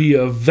won't be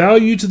of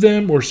value to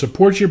them or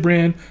support your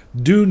brand,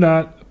 do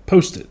not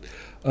post it.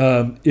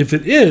 If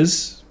it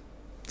is,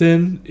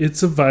 then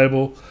it's a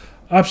viable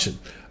option.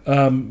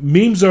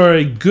 Memes are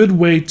a good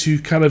way to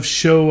kind of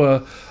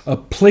show a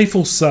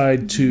playful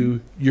side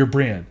to your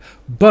brand.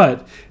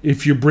 But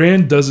if your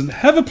brand doesn't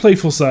have a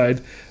playful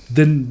side,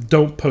 then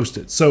don't post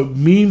it. So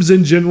memes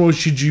in general,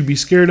 should you be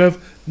scared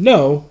of?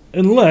 No,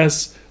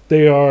 unless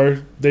they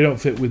don't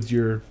fit with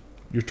your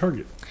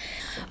target.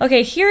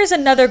 Okay, here's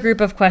another group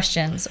of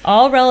questions,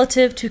 all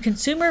relative to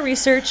consumer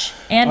research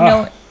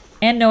and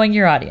and knowing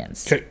your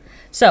audience. Okay.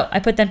 So I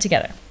put them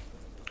together.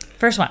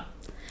 First one.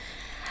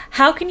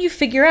 How can you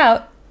figure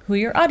out who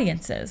your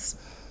audience is?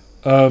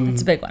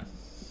 That's a big one.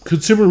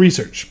 Consumer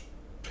research.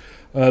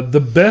 The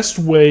best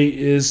way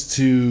is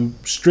to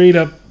straight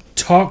up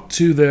talk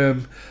to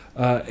them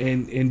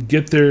and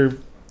get their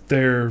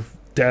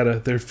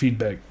data, their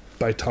feedback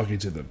by talking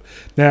to them.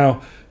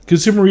 Now,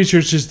 consumer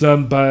research is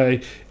done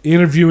by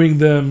interviewing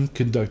them,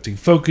 conducting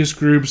focus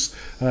groups,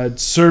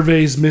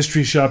 surveys,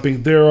 mystery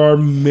shopping. There are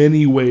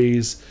many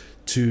ways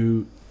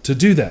to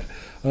do that.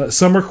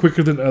 Some are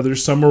quicker than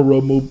others. Some are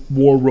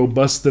more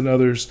robust than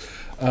others.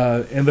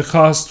 And the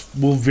cost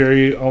will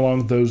vary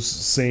along those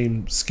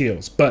same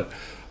scales. But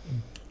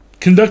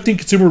conducting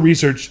consumer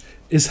research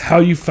is how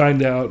you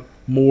find out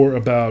more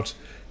about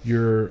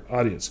your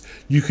audience.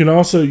 You can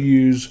also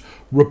use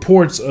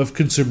reports of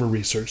consumer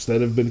research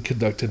that have been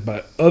conducted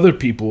by other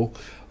people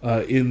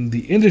in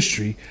the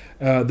industry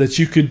that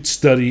you could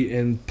study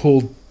and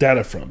pull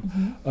data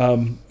from.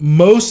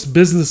 Most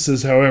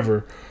businesses,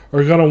 however,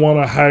 are going to want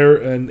to hire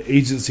an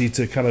agency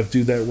to kind of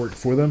do that work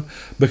for them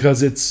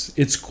because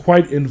it's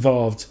quite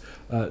involved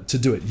to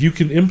do it. You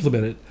can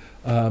implement it,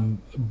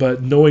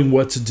 but knowing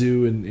what to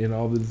do in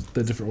all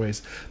the different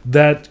ways.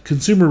 That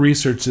consumer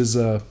research is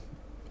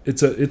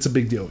it's a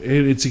big deal.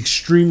 It's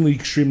extremely,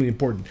 extremely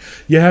important.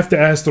 You have to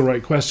ask the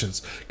right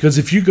questions because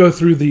if you go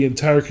through the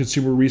entire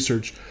consumer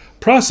research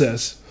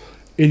process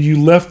and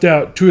you left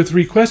out 2 or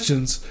 3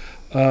 questions,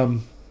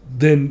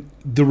 then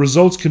the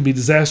results can be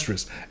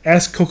disastrous.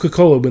 Ask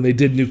Coca-Cola when they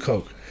did New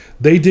Coke.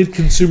 They did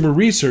consumer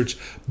research,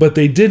 but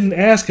they didn't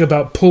ask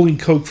about pulling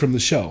Coke from the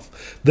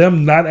shelf.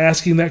 Them not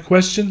asking that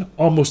question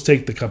almost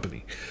take the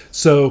company.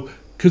 So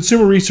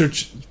consumer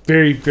research,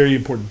 very, very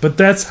important. But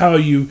that's how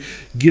you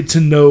get to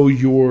know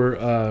your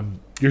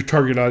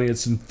target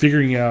audience and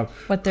figuring out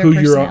what their who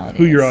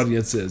personality your is.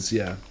 audience is.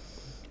 Yeah.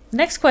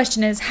 Next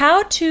question is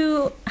how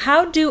do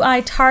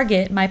I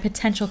target my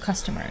potential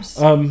customers?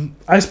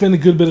 I spend a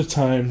good bit of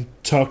time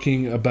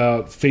talking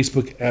about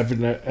Facebook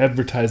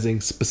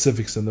advertising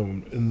specifics in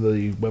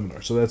the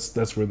webinar. So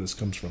that's where this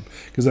comes from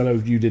because I know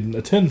you didn't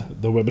attend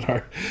the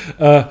webinar.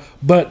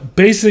 But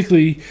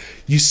basically,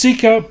 you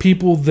seek out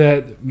people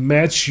that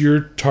match your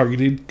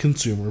targeted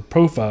consumer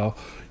profile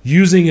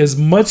using as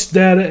much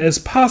data as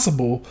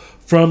possible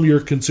from your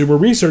consumer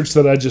research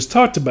that I just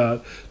talked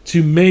about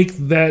to make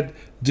that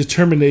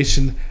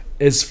determination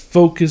as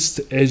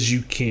focused as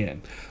you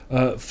can.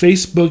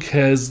 Facebook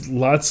has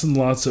lots and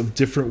lots of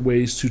different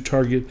ways to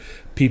target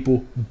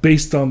people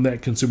based on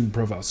that consumer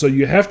profile. So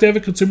you have to have a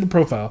consumer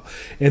profile,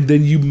 and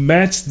then you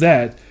match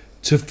that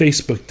to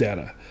Facebook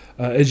data.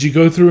 As you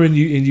go through and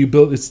you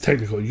build, it's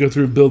technical. You go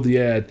through and build the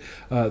ad.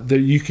 That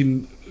you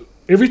can.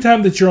 Every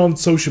time that you're on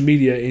social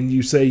media and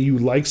you say you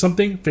like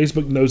something,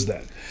 Facebook knows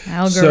that.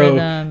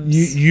 Algorithms.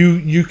 So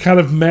you kind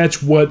of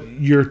match what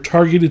your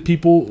targeted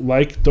people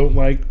like, don't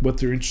like, what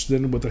they're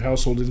interested in, what their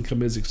household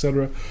income is,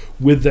 etc.,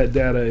 with that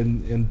data,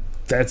 and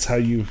that's how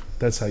you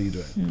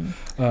do it.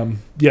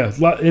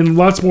 And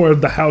lots more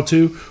of the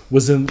how-to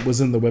was in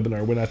the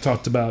webinar when I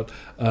talked about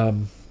the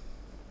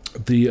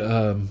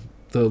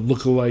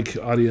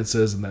lookalike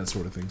audiences and that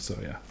sort of thing. So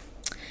yeah.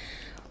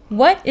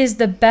 What is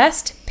the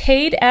best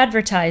paid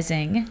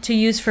advertising to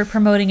use for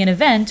promoting an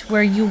event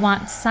where you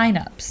want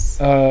signups?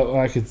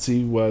 I can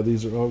see why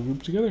these are all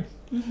grouped together.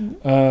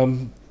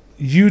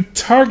 You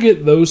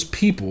target those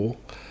people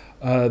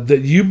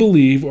that you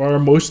believe are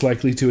most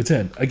likely to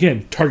attend.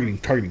 Again, targeting,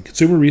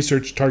 consumer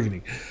research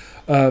targeting.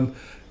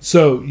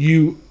 So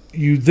you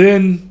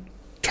then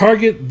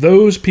target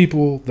those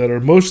people that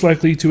are most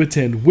likely to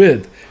attend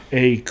with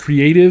a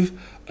creative,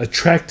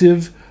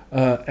 attractive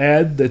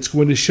ad that's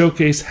going to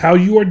showcase how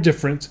you are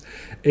different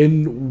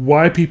and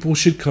why people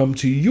should come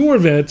to your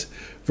event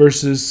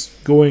versus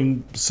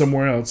going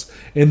somewhere else.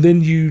 And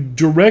then you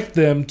direct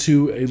them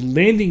to a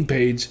landing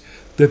page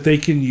that they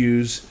can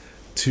use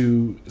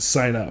to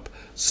sign up.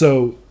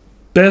 So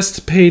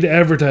best paid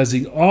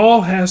advertising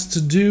all has to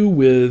do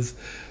with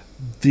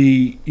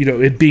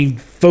it being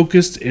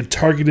focused and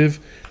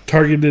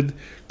targeted,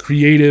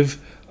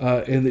 creative,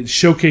 and it's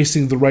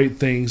showcasing the right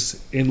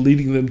things and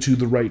leading them to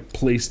the right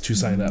place to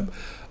sign up.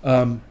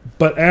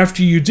 But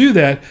after you do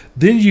that,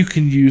 then you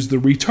can use the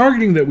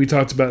retargeting that we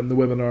talked about in the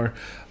webinar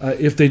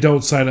if they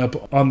don't sign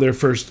up on their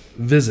first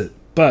visit.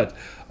 But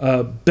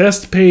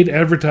best paid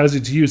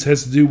advertising to use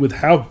has to do with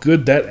how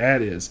good that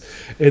ad is.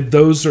 And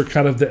those are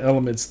kind of the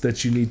elements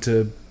that you need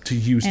to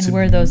use and to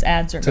where those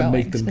ads are to going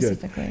make them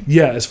specifically. good.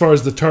 Yeah, as far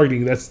as the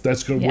targeting,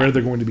 that's where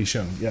they're going to be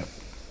shown. Yeah.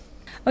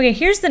 Okay,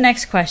 here's the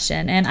next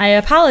question, and I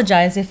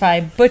apologize if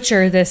I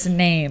butcher this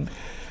name,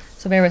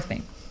 so bear with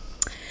me.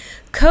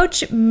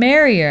 Coach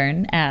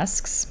Mariern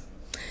asks,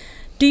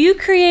 do you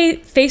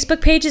create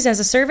Facebook pages as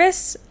a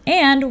service?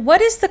 And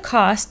what is the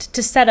cost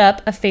to set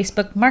up a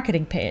Facebook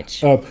marketing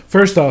page?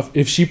 First off,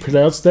 if she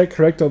pronounced that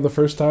correct on the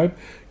first time,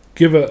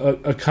 give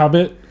a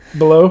comment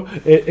below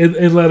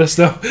and let us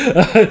know.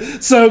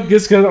 So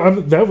just because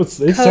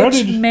Coach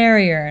sounded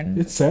Mariern.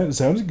 It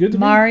sounded good to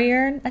me.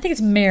 Mariern? I think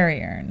it's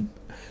Mariern.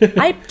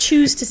 I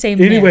choose to say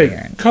Anyway,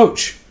 Mariern.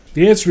 Coach,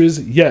 The answer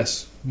is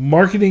yes.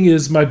 Marketing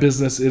is my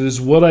business. It is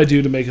what I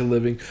do to make a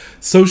living.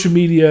 Social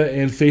media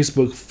and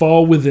Facebook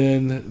fall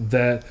within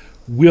that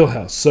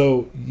wheelhouse.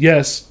 So,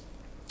 yes,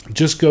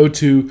 just go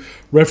to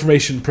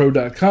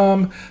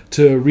reformationpro.com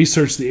to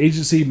research the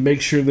agency,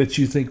 make sure that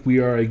you think we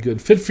are a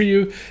good fit for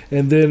you,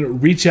 and then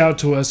reach out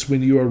to us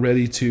when you are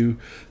ready to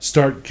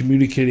start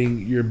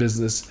communicating your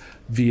business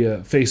via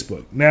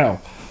Facebook.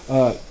 Now,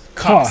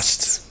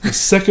 costs. The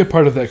second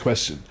part of that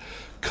question.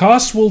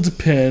 Cost will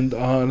depend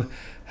on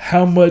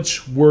how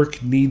much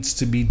work needs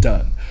to be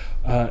done.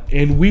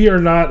 And we are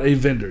not a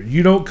vendor.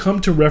 You don't come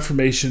to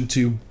Reformation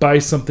to buy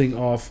something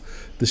off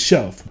the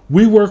shelf.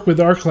 We work with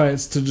our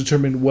clients to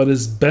determine what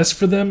is best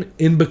for them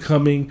in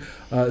becoming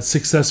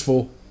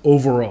successful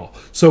overall.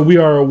 So we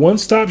are a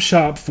one-stop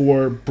shop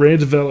for brand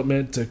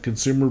development to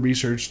consumer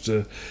research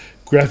to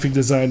graphic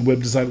design,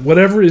 web design,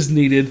 whatever is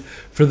needed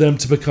for them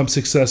to become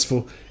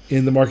successful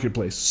in the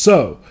marketplace.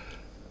 So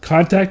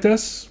contact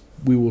us.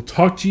 We will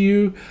talk to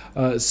you,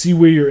 see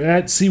where you're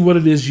at, see what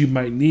it is you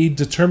might need,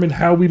 determine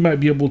how we might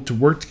be able to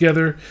work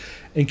together,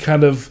 and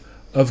kind of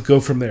go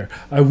from there.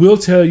 I will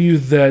tell you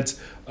that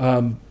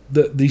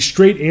the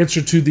straight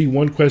answer to the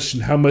one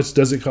question, how much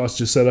does it cost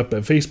to set up a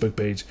Facebook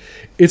page,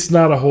 it's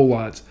not a whole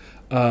lot.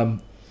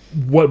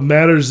 What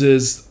matters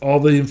is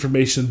all the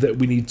information that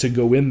we need to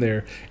go in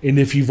there, and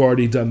if you've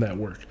already done that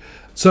work.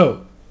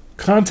 So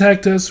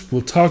contact us.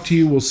 We'll talk to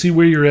you. We'll see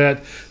where you're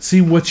at,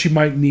 see what you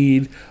might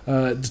need,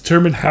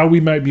 determine how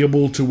we might be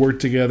able to work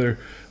together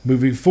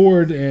moving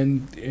forward,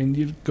 and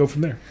you go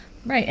from there.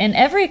 Right, and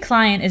every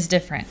client is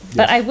different. Yes.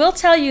 But I will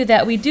tell you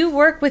that we do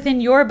work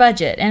within your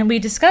budget, and we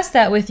discuss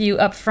that with you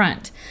up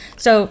front.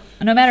 So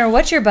no matter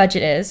what your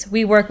budget is,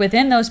 we work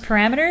within those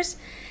parameters.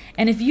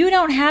 And if you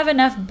don't have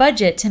enough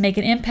budget to make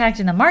an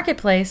impact in the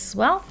marketplace,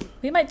 well,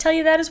 we might tell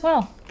you that as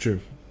well. True.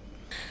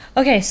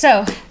 Okay,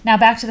 so now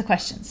back to the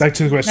questions. Back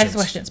to the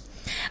questions.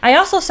 I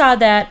also saw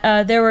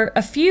that there were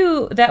a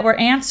few that were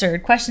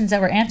answered, questions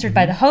that were answered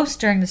by the host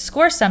during the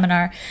SCORE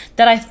seminar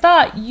that I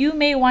thought you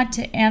may want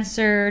to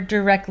answer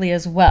directly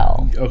as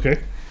well.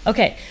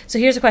 Okay, so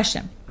here's a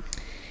question.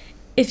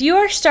 If you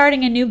are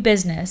starting a new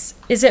business,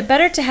 is it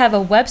better to have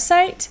a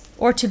website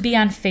or to be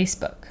on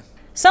Facebook?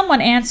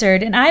 Someone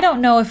answered, and I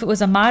don't know if it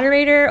was a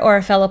moderator or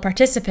a fellow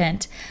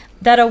participant,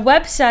 that a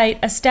website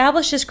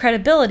establishes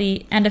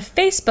credibility and a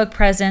Facebook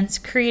presence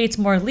creates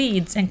more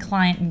leads and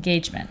client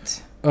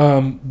engagement.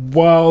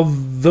 While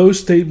those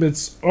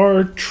statements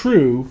are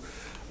true,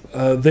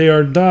 they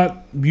are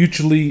not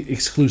mutually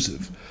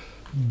exclusive.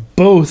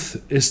 Both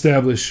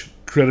establish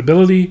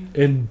credibility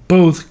and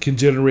both can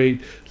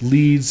generate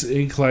leads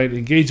and client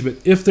engagement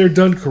if they're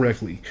done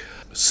correctly.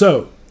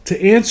 So, to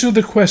answer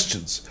the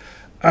questions,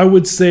 I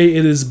would say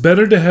it is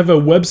better to have a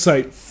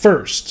website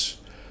first.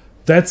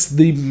 That's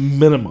the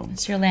minimum.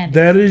 It's your landing.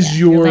 That is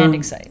your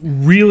landing site.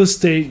 Real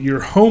estate, your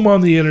home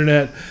on the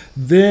internet.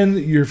 Then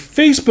your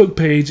Facebook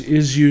page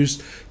is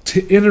used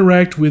to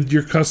interact with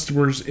your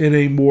customers in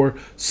a more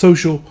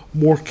social,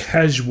 more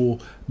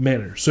casual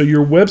manner. So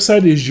your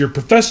website is your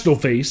professional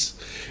face,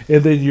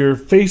 and then your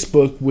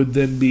Facebook would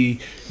then be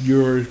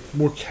your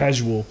more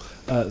casual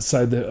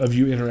side of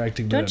you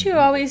interacting with them. Don't you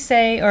always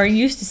say, or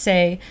used to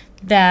say,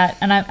 that,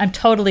 and I'm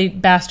totally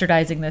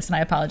bastardizing this, and I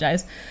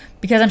apologize,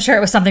 because I'm sure it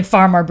was something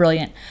far more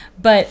brilliant,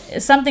 but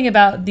something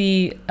about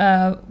the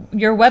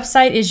your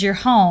website is your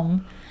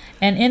home,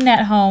 and in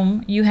that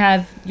home you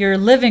have your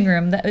living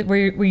room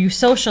where you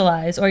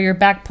socialize, or your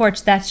back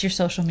porch, that's your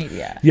social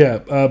media.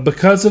 Yeah,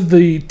 because of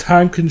the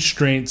time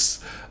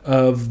constraints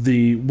of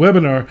the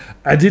webinar,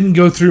 I didn't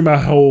go through my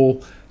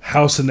whole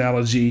house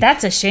analogy.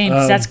 That's a shame,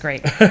 'cause that's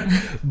great.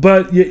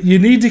 But you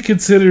need to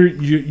consider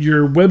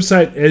your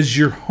website as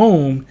your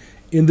home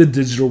in the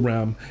digital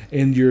realm,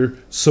 and your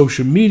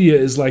social media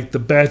is like the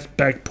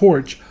back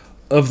porch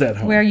of that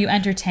home, where you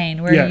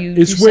entertain, where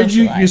you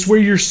socialize. It's where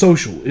you're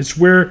social. It's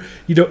where,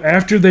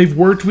 after they've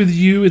worked with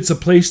you, it's a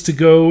place to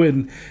go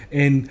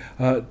and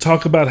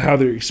talk about how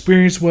their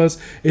experience was.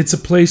 It's a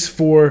place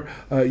for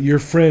your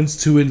friends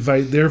to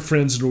invite their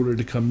friends in order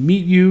to come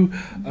meet you.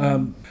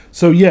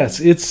 So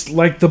yes, it's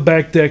like the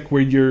back deck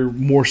where you're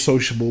more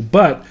sociable,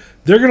 but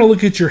they're going to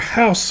look at your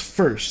house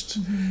first,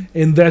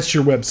 and that's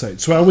your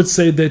website. So I would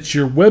say that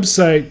your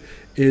website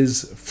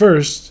is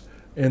first,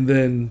 and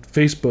then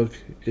Facebook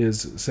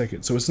is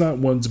second. So it's not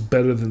one's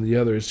better than the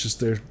other. It's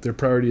just their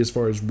priority as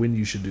far as when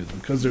you should do them,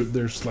 because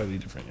they're slightly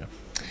different. Yeah.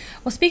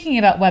 Well, speaking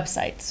about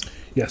websites,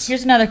 yes.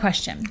 Here's another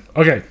question.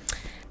 Okay.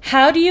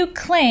 How do you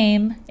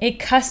claim a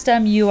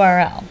custom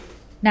URL?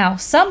 Now,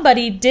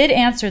 somebody did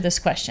answer this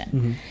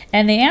question,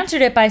 and they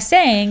answered it by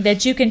saying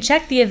that you can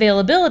check the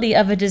availability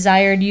of a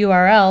desired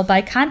URL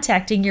by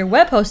contacting your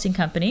web hosting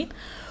company,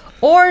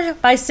 or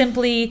by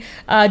simply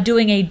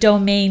doing a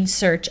domain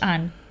search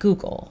on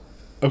Google.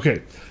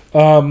 Okay,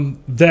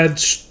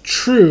 that's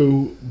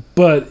true,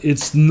 but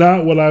it's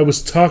not what I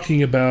was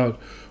talking about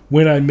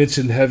when I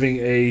mentioned having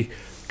a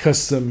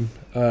custom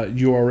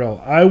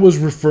URL. I was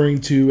referring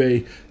to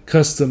a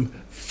custom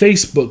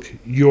Facebook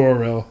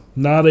URL,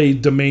 not a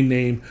domain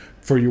name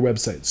for your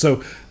website.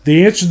 So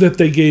the answer that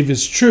they gave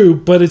is true,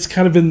 but it's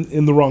kind of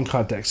in the wrong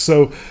context.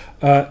 So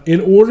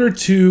in order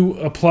to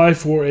apply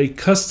for a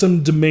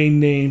custom domain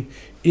name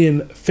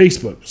in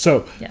Facebook,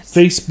 so Yes.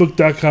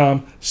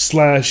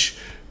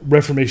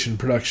 facebook.com/Reformation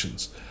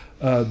Productions,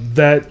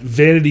 that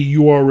vanity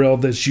URL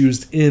that's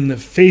used in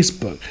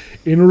Facebook.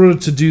 In order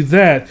to do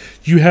that,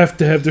 you have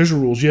to have, there's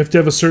rules. You have to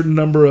have a certain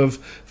number of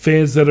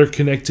fans that are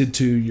connected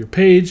to your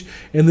page,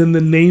 and then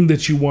the name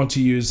that you want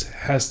to use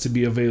has to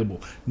be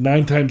available.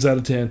 9 times out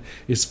of 10,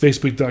 it's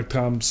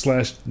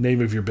facebook.com/name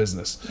of your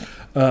business.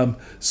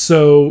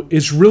 So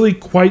it's really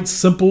quite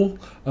simple.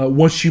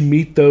 Once you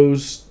meet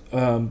those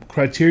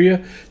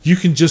criteria, you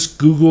can just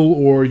Google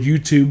or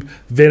YouTube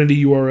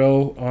vanity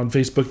URL on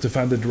Facebook to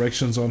find the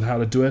directions on how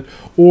to do it.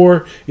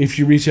 Or if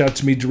you reach out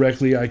to me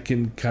directly, I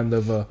can kind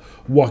of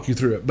walk you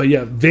through it. But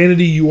yeah,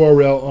 vanity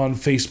URL on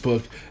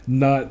Facebook,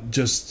 not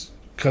just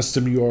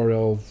custom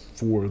URL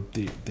for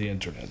the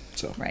internet.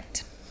 So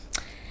Right.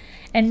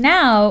 And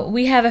now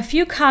we have a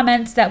few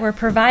comments that were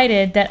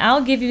provided that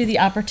I'll give you the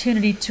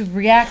opportunity to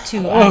react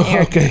to on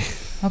air. Okay.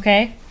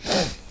 Okay?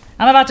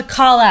 I'm about to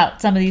call out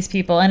some of these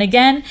people. And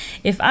again,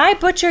 if I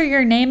butcher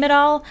your name at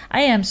all, I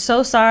am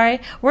so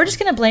sorry. We're just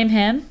going to blame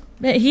him.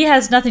 He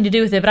has nothing to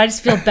do with it, but I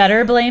just feel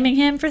better blaming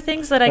him for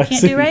things that I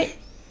can't do right.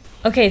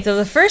 Okay, so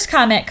the first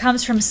comment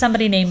comes from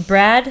somebody named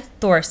Brad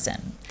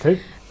Thorson.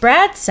 Okay.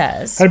 Brad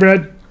says... Hi,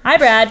 Brad. Hi,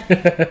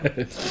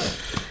 Brad.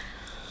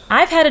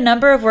 I've had a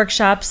number of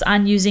workshops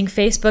on using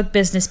Facebook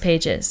business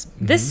pages.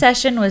 This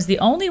session was the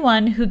only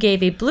one who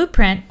gave a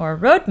blueprint or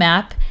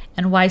roadmap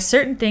and why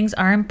certain things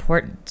are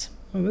important.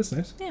 Oh, that's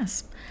nice.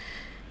 Yes.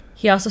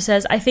 He also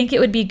says, I think it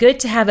would be good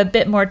to have a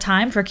bit more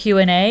time for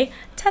Q&A.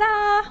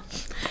 Ta-da!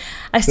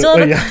 I still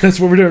have Yeah, that's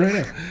what we're doing right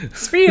now.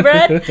 It's for you,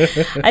 Brad.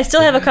 I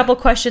still have a couple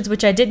questions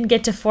which I didn't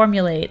get to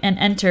formulate and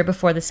enter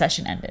before the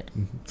session ended.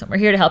 So we're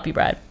here to help you,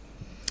 Brad.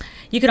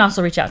 You can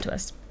also reach out to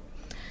us.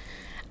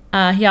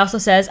 He also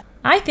says,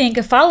 I think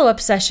a follow-up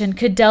session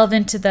could delve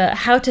into the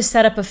how to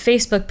set up a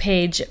Facebook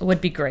page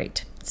would be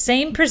great.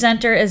 Same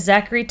presenter as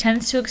Zachary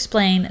tends to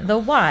explain the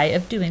why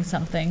of doing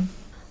something.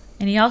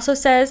 And he also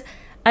says,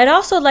 I'd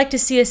also like to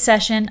see a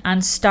session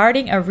on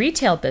starting a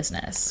retail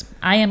business.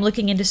 I am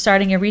looking into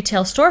starting a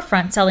retail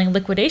storefront selling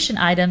liquidation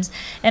items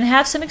and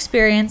have some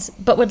experience,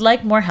 but would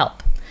like more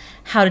help.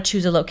 How to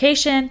choose a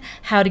location,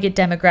 how to get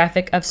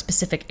demographic of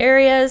specific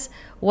areas,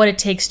 what it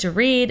takes to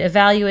read,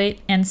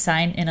 evaluate, and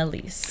sign in a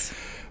lease.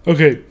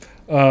 Okay,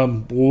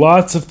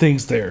 lots of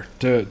things there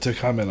to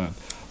comment on.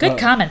 Good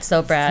comments,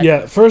 though, Brad.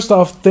 Yeah, first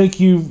off, thank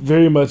you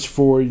very much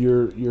for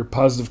your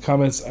positive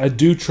comments. I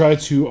do try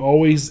to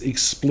always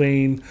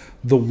explain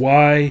the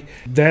why.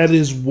 That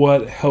is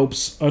what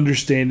helps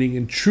understanding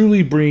and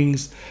truly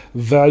brings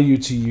value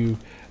to you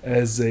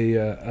as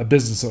a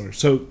business owner.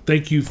 So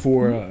thank you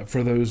for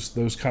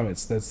those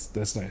comments.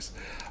 That's nice.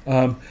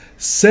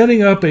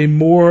 Setting up a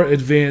more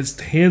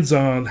advanced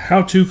hands-on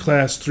how-to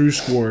class through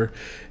SCORE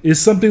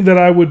is something that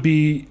I would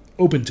be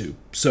open to.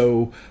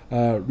 So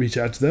reach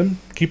out to them.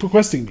 Keep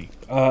requesting me.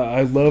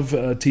 I love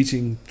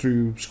teaching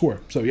through SCORE.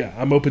 So yeah,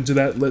 I'm open to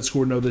that. Let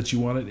SCORE know that you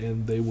want it,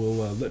 and they will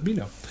let me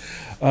know.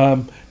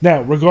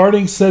 Now,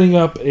 regarding setting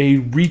up a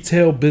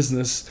retail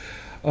business,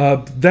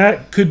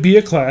 that could be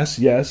a class,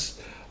 yes.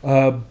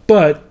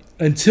 But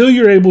until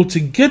you're able to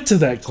get to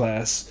that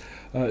class,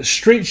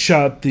 Straight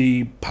Shot,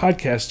 the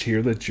podcast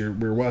here that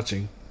we're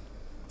watching,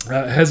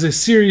 has a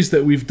series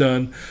that we've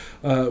done.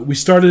 We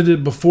started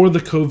it before the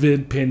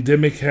COVID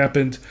pandemic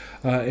happened,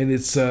 and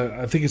it's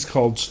I think it's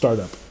called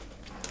Startup.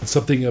 It's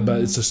something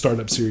about it's a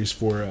startup series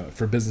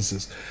for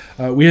businesses.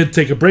 We had to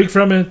take a break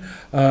from it,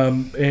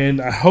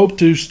 and I hope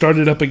to start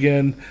it up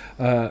again.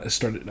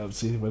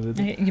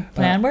 You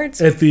plan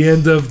words at the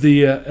end of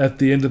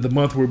the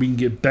month, where we can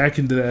get back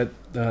into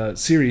that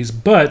series.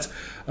 But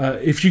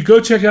if you go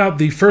check out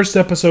the first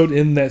episode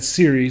in that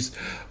series,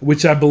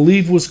 which I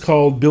believe was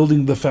called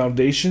Building the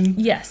Foundation.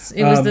 Yes,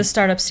 it was the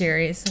startup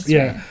series. That's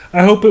yeah, right.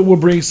 I hope it will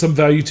bring some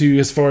value to you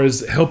as far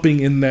as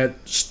helping in that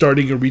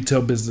starting a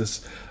retail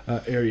business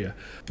area.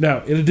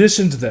 Now, in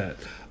addition to that,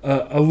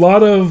 a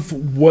lot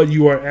of what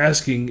you are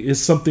asking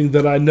is something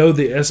that I know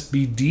the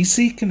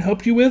SBDC can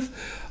help you with.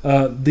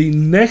 The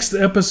next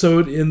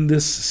episode in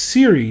this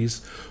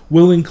series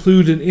will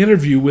include an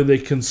interview with a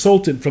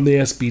consultant from the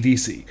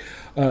SBDC.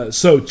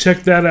 So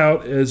check that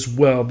out as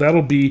well.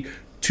 That'll be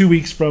 2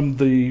 weeks from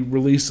the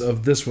release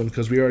of this one,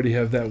 because we already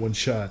have that one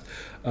shot.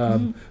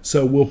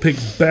 So we'll pick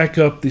back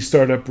up the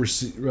startup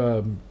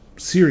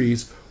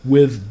series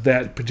with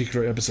that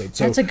particular episode.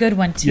 So That's a good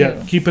one too.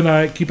 yeah, keep an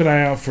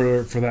eye out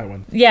for that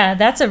one. Yeah,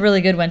 that's a really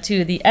good one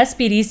too. The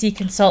SBDC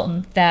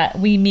consultant that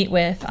we meet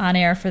with on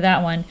air for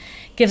that one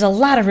gives a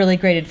lot of really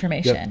great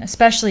information,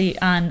 especially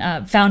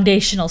on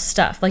foundational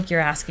stuff like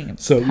you're asking.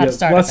 So how to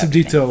start lots of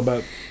everything. detail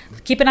about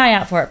Keep an eye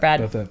out for it,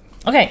 Brad. that.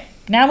 Okay,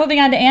 now moving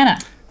on to Anna.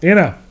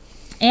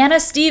 Anna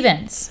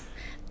Stevens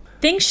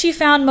thinks she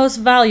found most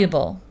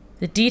valuable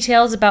the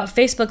details about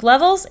Facebook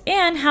levels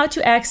and how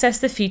to access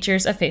the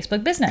features of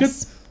Facebook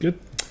Business. Good.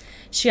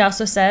 She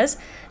also says,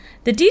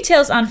 The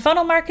details on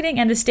funnel marketing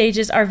and the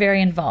stages are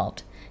very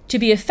involved. To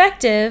be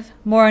effective,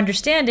 more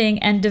understanding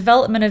and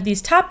development of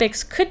these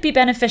topics could be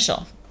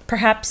beneficial.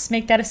 Perhaps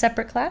make that a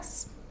separate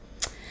class?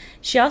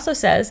 She also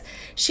says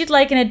she'd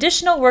like an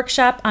additional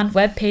workshop on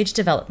web page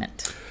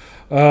development.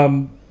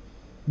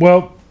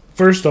 Well,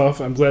 first off,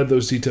 I'm glad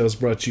those details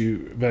brought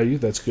you value.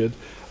 That's good.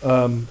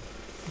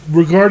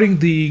 Regarding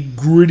the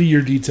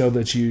grittier detail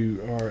that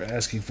you are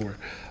asking for,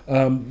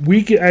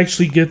 we can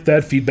actually get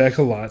that feedback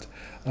a lot.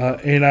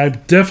 And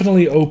I'm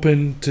definitely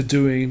open to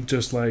doing,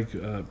 just like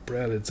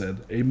Brad had said,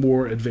 a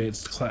more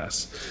advanced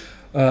class.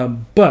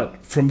 But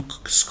from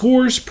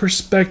SCORE's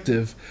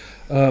perspective,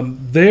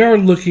 they are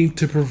looking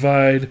to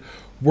provide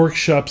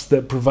workshops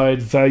that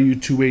provide value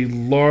to a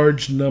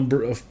large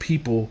number of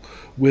people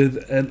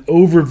with an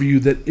overview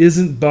that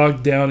isn't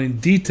bogged down in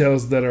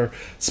details that are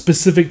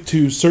specific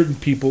to certain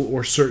people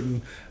or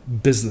certain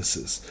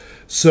businesses.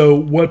 So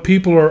what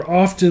people are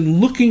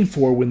often looking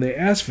for when they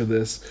ask for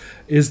this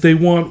is they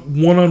want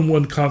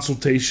one-on-one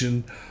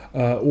consultation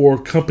or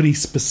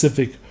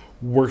company-specific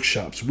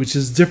workshops, which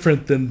is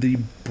different than the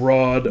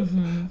broad,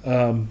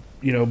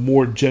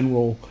 more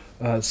general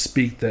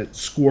speak that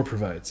SCORE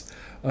provides.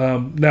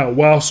 Now,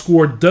 while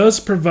SCORE does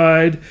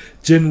provide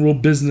general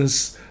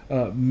business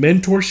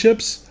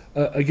mentorships,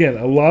 again,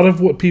 a lot of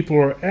what people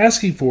are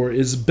asking for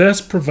is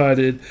best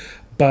provided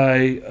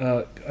by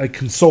a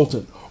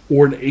consultant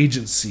or an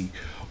agency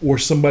or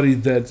somebody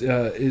that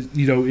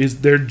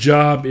is their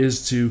job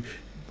is to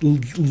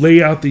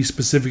lay out these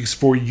specifics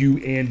for you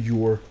and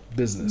your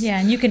business. Yeah,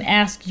 and you can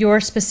ask your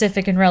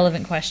specific and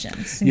relevant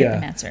questions and get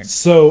them answered.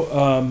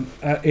 So,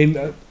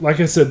 like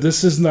I said,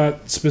 this is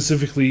not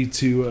specifically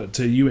to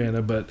you,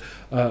 Anna, but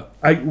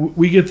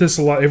we get this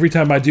a lot. Every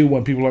time I do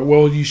one, people are like,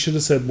 well, you should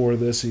have said more of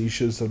this and you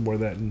should have said more of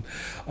that. And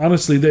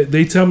honestly,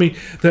 they tell me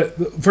that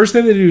the first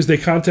thing they do is they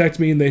contact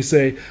me and they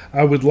say,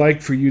 I would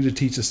like for you to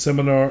teach a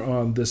seminar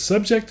on this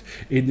subject.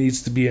 It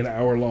needs to be an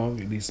hour long.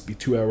 It needs to be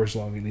 2 hours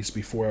long. It needs to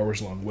be 4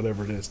 hours long,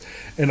 whatever it is.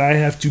 And I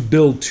have to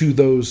build to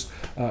those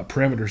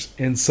parameters.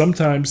 And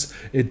sometimes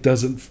it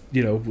doesn't,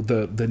 the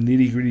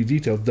nitty gritty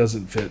detail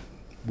doesn't fit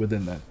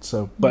within that.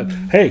 So, but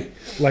hey,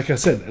 like I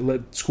said,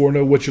 let SCORE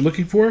know what you're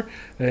looking for,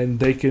 and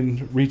they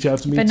can reach out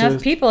to me. If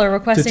enough people are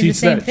requesting the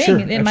same thing, sure,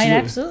 it might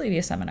absolutely be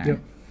a seminar. Yep.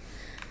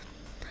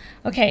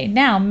 Okay,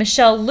 now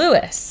Michelle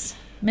Lewis.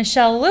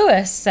 Michelle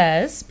Lewis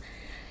says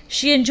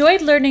she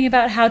enjoyed learning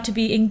about how to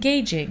be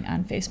engaging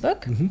on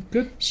Facebook.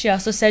 Good. She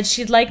also said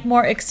she'd like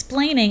more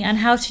explaining on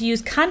how to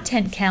use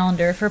Content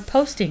Calendar for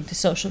posting to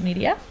social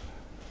media.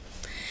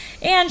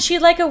 And she'd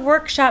like a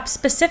workshop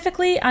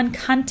specifically on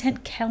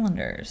content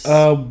calendars.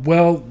 I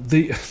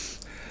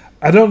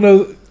don't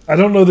know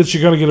that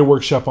you're going to get a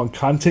workshop on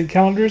content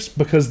calendars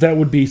because that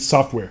would be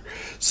software.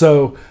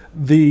 So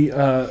the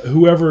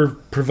whoever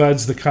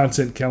provides the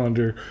content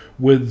calendar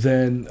would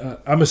then,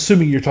 I'm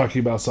assuming you're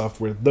talking about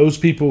software. Those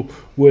people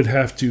would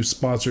have to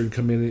sponsor and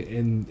come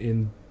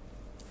in.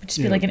 Just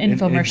be like an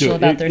infomercial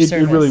about their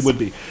service. It really would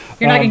be.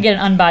 You're not going to get an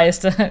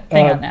unbiased thing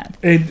on that.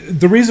 And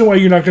the reason why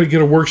you're not going to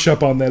get a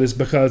workshop on that is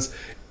because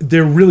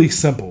they're really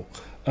simple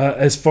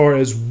as far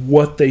as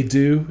what they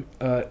do.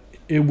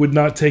 It would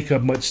not take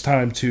up much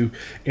time to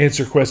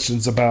answer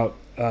questions about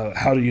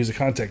how to use a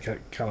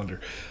content calendar.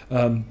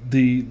 In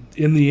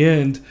the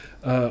end,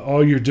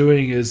 all you're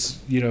doing is,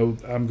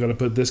 I'm going to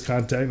put this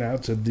contact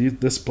out to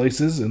this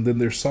places, and then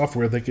there's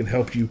software that can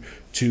help you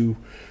to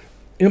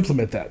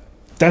implement that.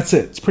 That's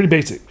it. It's pretty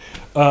basic.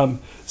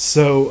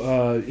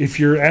 So if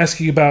you're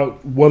asking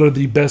about what are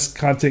the best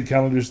content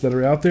calendars that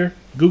are out there,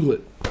 Google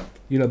it.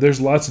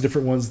 There's lots of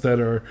different ones that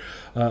are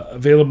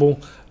available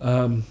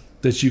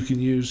that you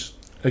can use.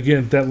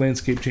 Again, that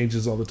landscape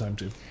changes all the time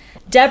too.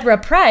 Deborah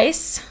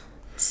Price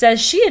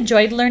says she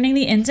enjoyed learning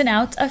the ins and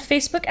outs of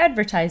Facebook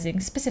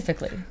advertising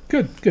specifically.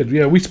 Good.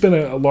 Yeah, we spent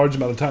a large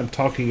amount of time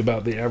talking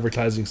about the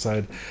advertising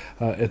side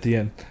at the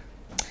end.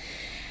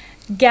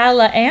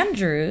 Gala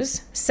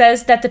Andrews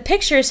says that the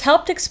pictures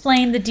helped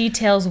explain the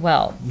details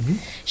well.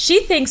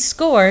 She thinks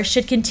SCORE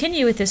should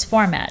continue with this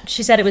format.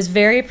 She said it was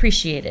very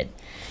appreciated.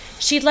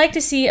 She'd like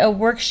to see a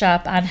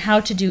workshop on how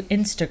to do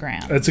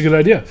Instagram. That's a good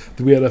idea.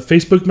 We had a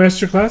Facebook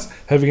masterclass.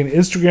 Having an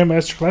Instagram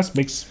masterclass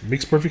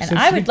makes perfect sense. And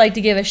I would like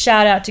to give a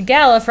shout out to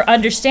Gala for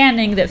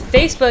understanding that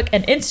Facebook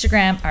and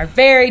Instagram are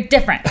very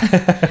different.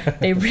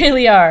 They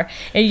really are.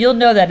 And you'll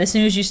know that as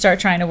soon as you start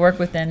trying to work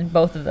within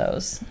both of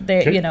those.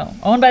 They,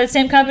 owned by the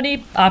same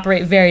company,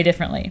 operate very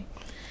differently.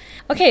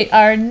 Okay,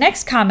 our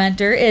next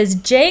commenter is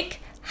Jake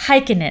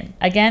Heikkinen.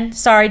 Again,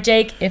 sorry,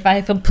 Jake, if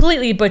I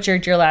completely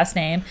butchered your last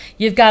name.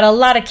 You've got a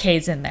lot of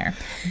K's in there.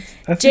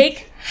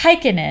 Jake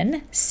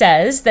Heikkinen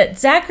says that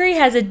Zachary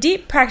has a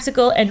deep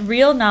practical and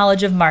real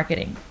knowledge of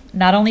marketing.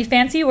 Not only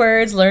fancy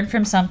words learned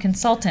from some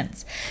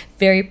consultants.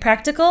 Very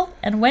practical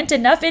and went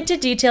enough into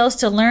details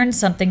to learn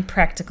something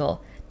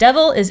practical.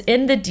 Devil is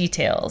in the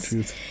details.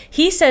 Truth.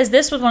 He says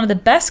this was one of the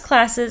best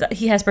classes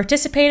he has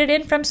participated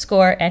in from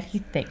SCORE, and he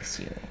thanks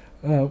you.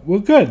 Well,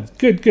 good.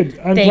 I'm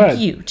glad. Thank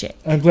you, Jake.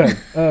 I'm glad.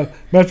 Matter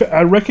of fact,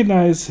 I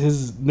recognize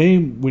his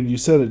name when you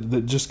said it.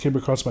 That just came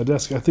across my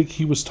desk. I think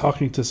he was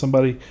talking to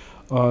somebody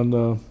on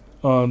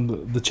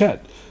the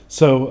chat.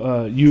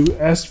 So you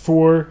asked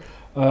for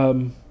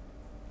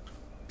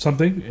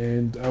something,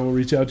 and I will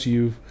reach out to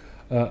you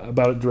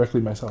about it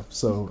directly myself.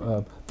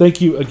 So thank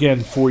you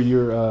again for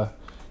your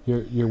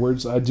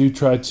words. I do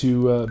try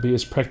to be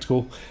as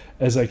practical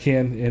as I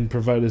can and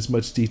provide as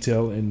much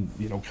detail and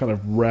kind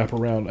of wrap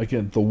around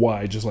again the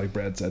why, just like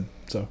Brad said.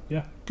 So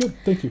yeah, good.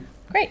 Thank you.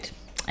 Great.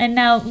 And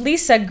now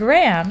Lisa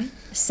Graham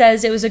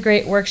says it was a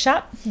great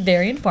workshop,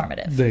 very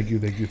informative. Thank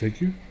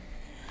you.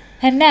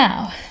 And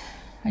now,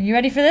 are you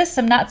ready for this?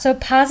 Some not so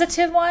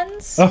positive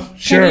ones? Oh,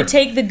 sure. Can you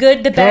take the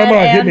good, the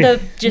bad, and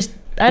the just,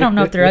 I don't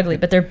know if they're ugly,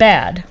 but they're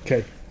bad.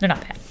 Okay. They're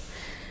not bad.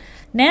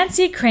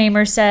 Nancy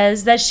Kramer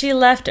says that she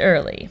left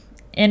early.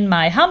 In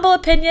my humble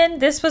opinion,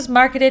 this was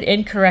marketed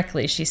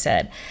incorrectly, she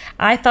said.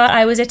 I thought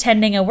I was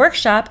attending a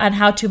workshop on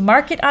how to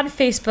market on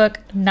Facebook,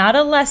 not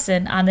a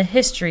lesson on the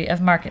history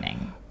of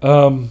marketing.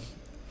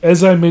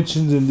 As I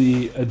mentioned in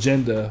the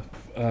agenda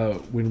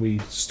when we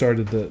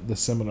started the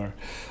seminar,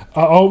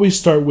 I always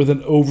start with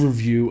an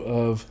overview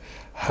of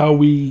how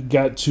we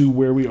got to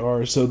where we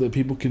are so that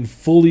people can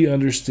fully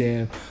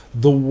understand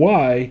the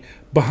why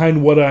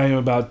behind what I am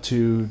about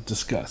to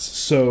discuss.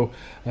 So,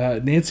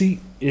 Nancy,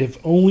 if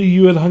only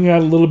you had hung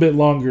out a little bit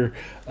longer,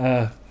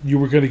 you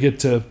were going to get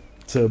to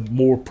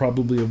more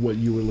probably of what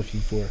you were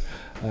looking for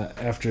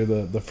after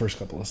the first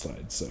couple of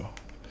slides. So,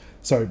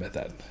 sorry about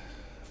that.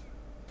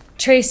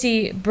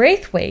 Tracy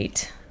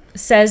Braithwaite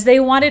says they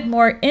wanted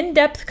more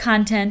in-depth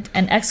content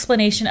and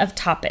explanation of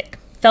topic.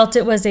 Felt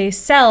it was a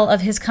sell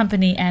of his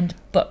company and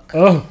book.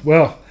 Oh,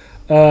 well.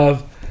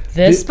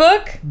 This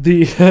book?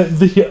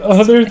 The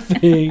other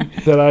thing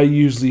that I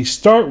usually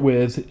start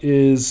with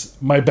is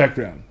my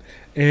background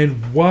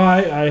and why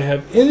I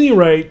have any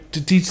right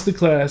to teach the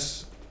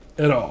class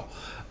at all.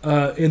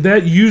 And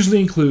that usually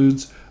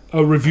includes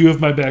a review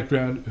of my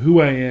background, who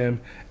I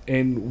am,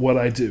 and what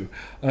I do.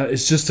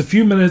 It's just a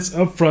few minutes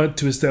up front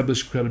to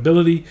establish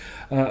credibility.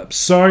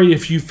 Sorry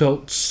if you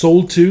felt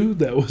sold to.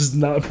 That was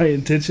not my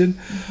intention.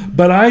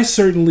 But I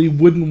certainly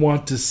wouldn't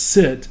want to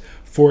sit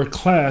for a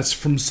class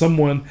from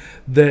someone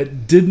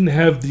that didn't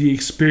have the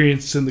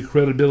experience and the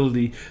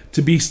credibility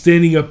to be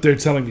standing up there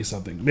telling me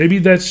something. Maybe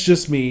that's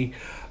just me.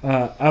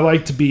 I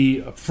like to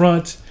be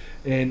upfront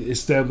and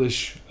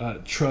establish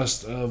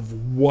trust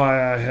of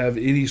why I have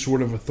any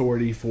sort of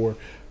authority for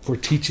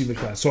teaching the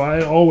class. So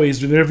I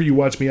always, whenever you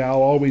watch me,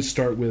 I'll always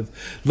start with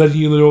letting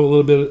you know a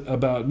little bit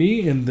about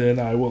me, and then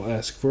I will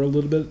ask for a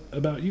little bit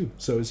about you.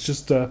 So it's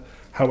just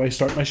how I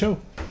start my show.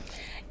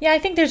 Yeah, I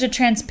think there's a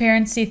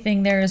transparency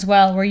thing there as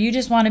well, where you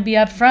just want to be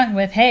upfront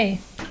with, hey,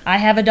 I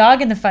have a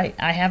dog in the fight.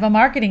 I have a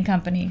marketing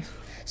company.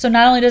 So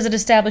not only does it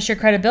establish your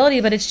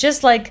credibility, but it's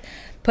just like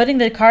putting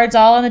the cards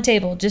all on the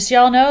table. Just so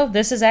y'all know,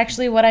 this is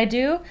actually what I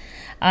do.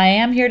 I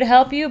am here to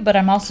help you, but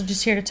I'm also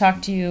just here to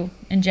talk to you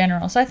in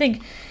general. So I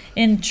think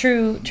in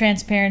true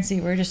transparency,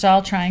 we're just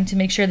all trying to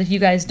make sure that you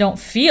guys don't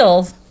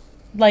feel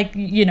like,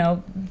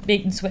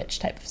 bait and switch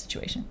type of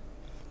situation.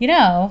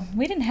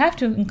 We didn't have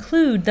to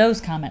include those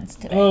comments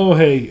today. Oh,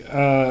 hey,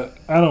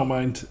 I don't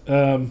mind.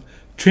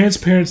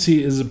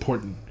 Transparency is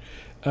important.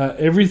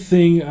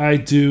 Everything I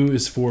do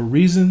is for a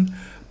reason,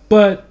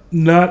 but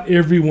not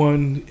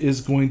everyone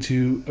is going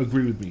to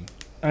agree with me.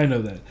 I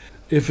know that.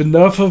 If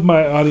enough of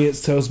my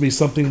audience tells me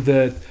something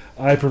that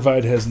I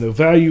provide has no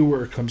value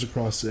or comes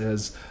across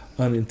as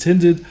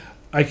unintended,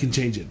 I can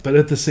change it. But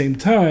at the same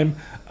time,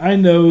 I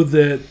know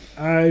that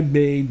I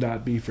may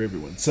not be for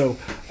everyone. So,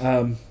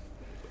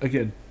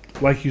 again,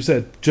 like you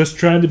said, just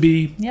trying to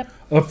be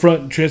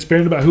upfront and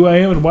transparent about who I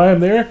am and why I'm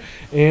there.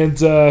 And,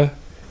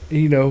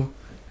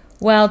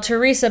 Well,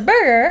 Teresa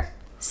Berger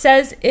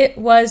says it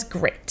was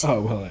great.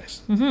 Oh, well,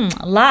 nice.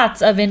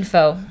 Lots of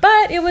info,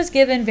 but it was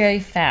given very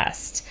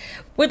fast.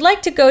 Would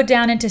like to go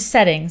down into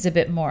settings a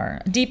bit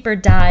more, deeper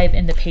dive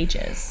in the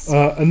pages.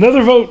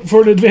 Another vote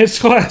for an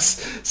advanced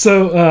class.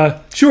 So,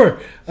 sure.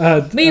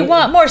 We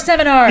want more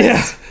seminars.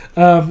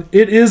 Yeah.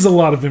 It is a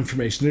lot of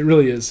information. It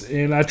really is.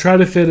 And I try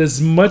to fit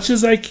as much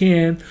as I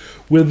can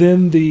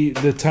within the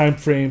time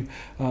frame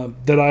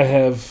that I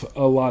have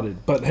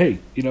allotted. But, hey,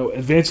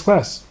 advanced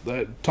class.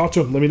 Talk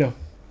to them. Let me know.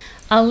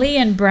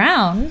 Alian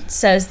Brown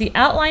says the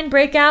outline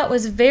breakout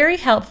was very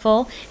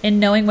helpful in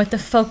knowing what the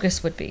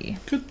focus would be.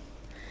 Good.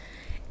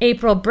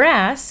 April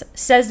Brass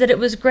says that it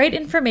was great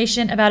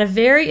information about a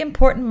very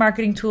important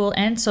marketing tool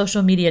and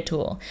social media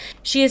tool.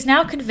 She is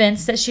now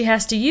convinced that she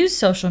has to use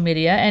social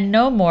media and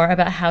know more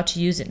about how to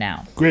use it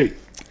now. Great.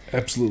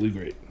 Absolutely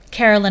great.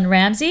 Carolyn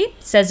Ramsey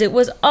says it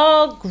was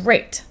all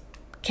great.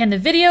 Can the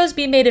videos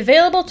be made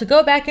available to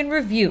go back and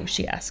review,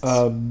 she asks.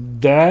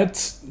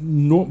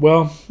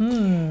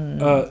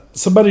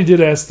 Somebody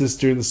did ask this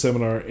during the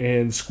seminar,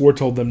 and SCORE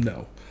told them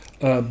no.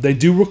 They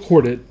do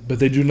record it, but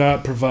they do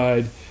not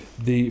provide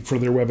for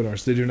their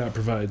webinars. They do not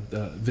provide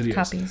videos.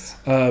 Copies.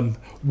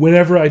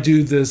 Whenever I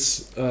do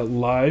this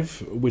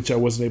live, which I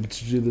wasn't able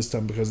to do this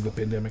time because of the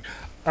pandemic,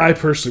 I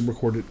personally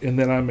record it and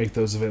then I make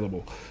those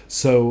available.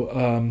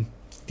 So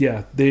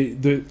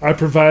I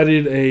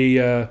provided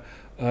a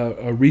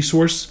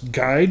resource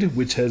guide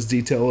which has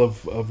detail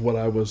of what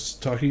I was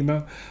talking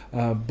about,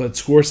 but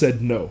SCORE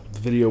said no, the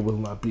video will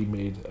not be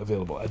made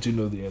available. I do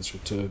know the answer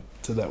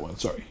to that one.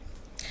 Sorry.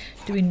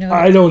 Do we know?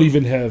 I don't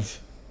even have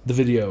the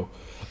video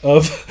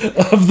of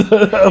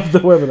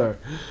the webinar.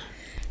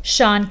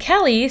 Sean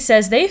Kelly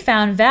says they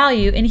found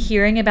value in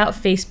hearing about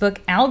Facebook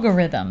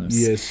algorithms.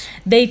 Yes.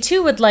 They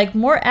too would like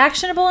more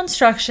actionable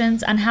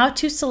instructions on how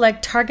to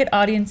select target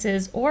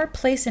audiences or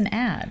place an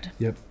ad.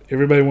 Yep.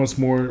 Everybody wants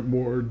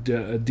more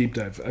deep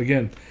dive.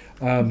 Again,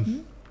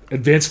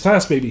 advanced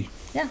class, baby.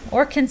 Yeah.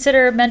 Or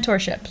consider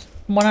mentorship,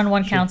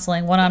 one-on-one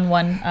counseling,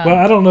 one-on-one well,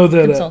 I don't know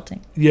that consulting.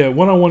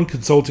 One-on-one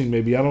consulting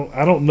maybe. I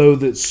don't know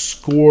that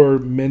SCORE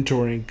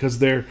mentoring, because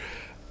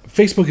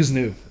Facebook is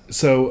new.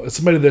 So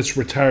somebody that's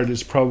retired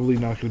is probably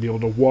not going to be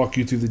able to walk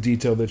you through the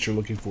detail that you're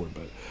looking for.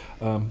 But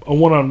a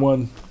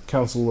one-on-one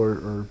counsel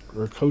or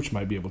coach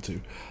might be able to.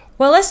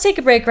 Well, let's take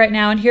a break right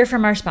now and hear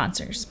from our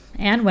sponsors.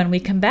 And when we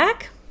come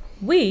back,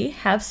 we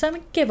have some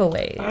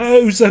giveaways.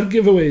 Oh, some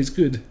giveaways.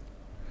 Good.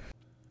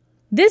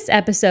 This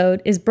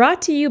episode is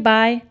brought to you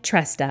by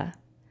Tresta.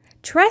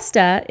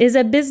 Tresta is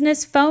a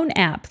business phone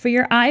app for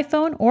your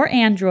iPhone or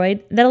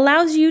Android that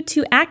allows you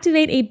to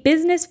activate a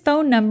business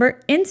phone number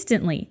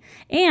instantly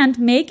and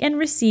make and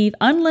receive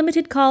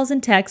unlimited calls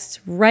and texts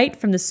right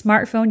from the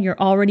smartphone you're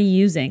already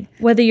using.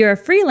 Whether you're a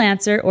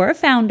freelancer or a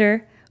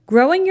founder,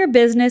 growing your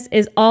business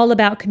is all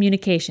about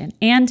communication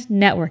and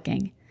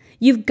networking.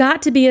 You've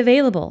got to be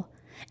available.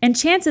 And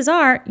chances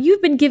are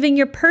you've been giving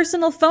your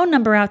personal phone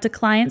number out to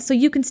clients so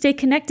you can stay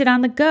connected on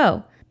the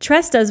go.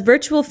 Tresta's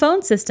virtual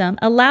phone system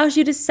allows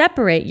you to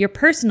separate your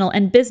personal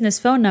and business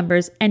phone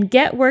numbers and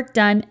get work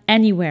done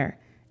anywhere,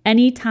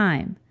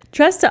 anytime.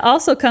 Tresta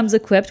also comes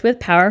equipped with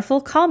powerful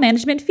call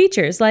management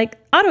features like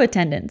auto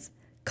attendance,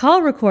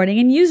 call recording,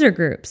 and user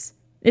groups.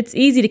 It's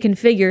easy to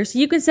configure so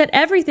you can set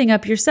everything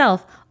up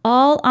yourself,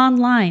 all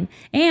online,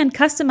 and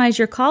customize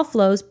your call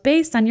flows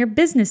based on your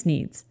business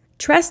needs.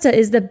 Tresta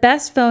is the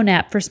best phone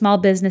app for small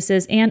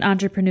businesses and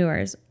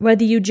entrepreneurs,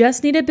 whether you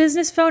just need a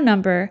business phone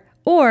number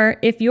or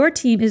if your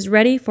team is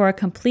ready for a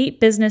complete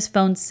business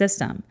phone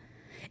system.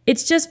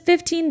 It's just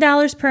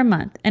 $15 per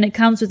month, and it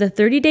comes with a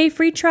 30-day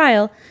free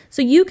trial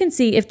so you can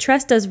see if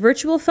Tresta's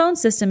virtual phone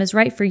system is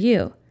right for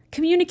you.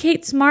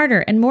 Communicate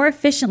smarter and more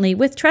efficiently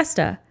with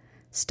Tresta.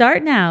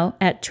 Start now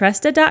at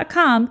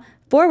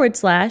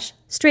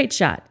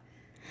Tresta.com/straightshot.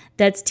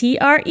 That's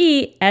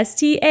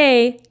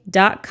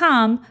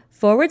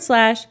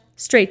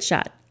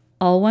TRESTA.com/straightshot.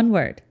 All one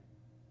word.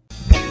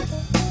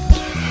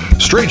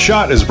 Straight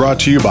Shot is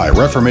brought to you by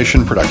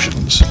Reformation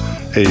Productions,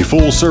 a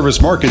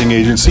full-service marketing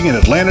agency in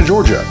Atlanta,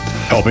 Georgia,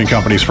 helping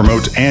companies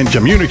promote and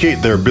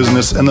communicate their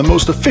business in the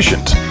most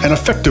efficient and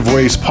effective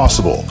ways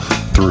possible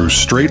through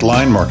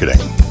straight-line marketing.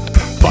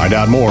 Find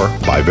out more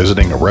by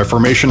visiting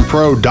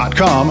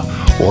reformationpro.com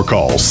or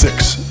call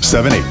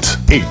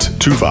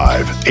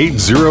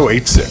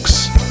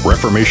 678-825-8086.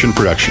 Reformation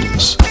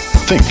Productions.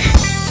 Think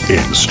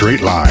in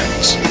straight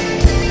lines.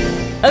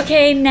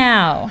 Okay,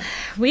 now,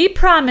 we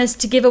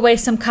promised to give away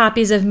some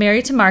copies of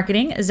Married to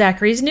Marketing,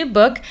 Zachary's new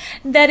book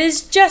that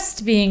is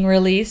just being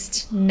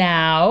released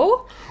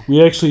now.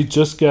 We actually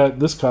just got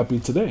this copy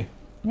today.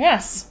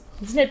 Yes.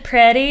 Isn't it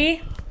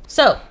pretty?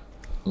 So,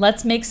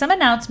 let's make some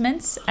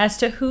announcements as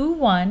to who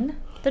won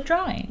the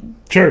drawing.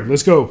 Sure,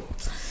 let's go.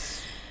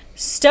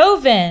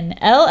 Stovin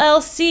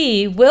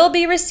LLC will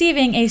be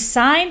receiving a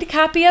signed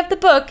copy of the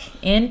book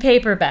in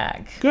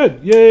paperback. Good.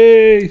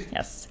 Yay.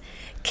 Yes.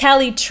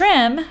 Kelly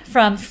Trim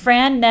from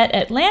FranNet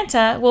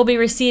Atlanta will be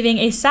receiving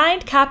a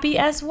signed copy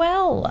as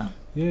well.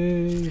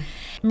 Yay.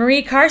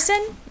 Marie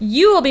Carson,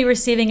 you will be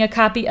receiving a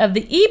copy of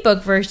the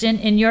ebook version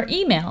in your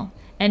email.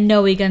 And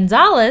Noe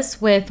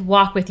Gonzalez with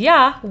Walk with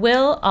Yah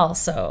will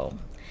also.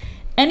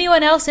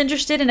 Anyone else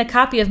interested in a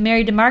copy of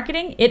Married to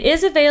Marketing? It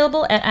is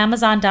available at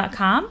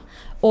Amazon.com.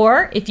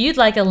 Or if you'd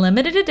like a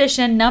limited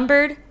edition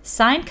numbered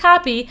signed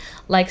copy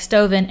like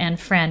Stovin and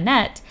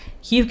FranNet,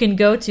 you can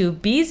go to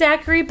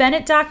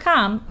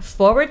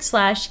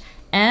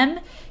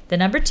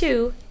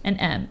bzacharybennett.com/M2 and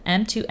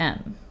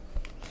M2M.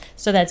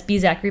 So that's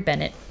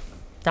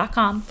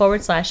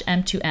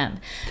bzacharybennett.com/M2M.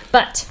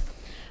 But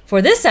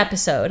for this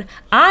episode,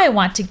 I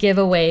want to give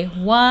away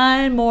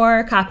one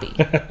more copy.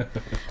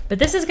 But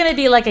this is going to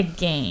be like a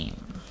game.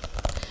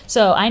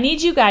 So I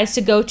need you guys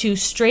to go to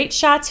Straight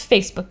Shot's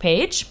Facebook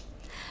page,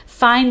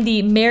 find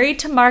the Married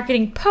to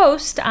Marketing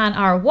post on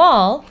our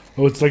wall.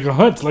 Oh, it's like a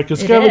hunt, like a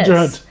scavenger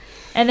hunt.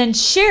 And then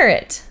share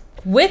it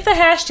with the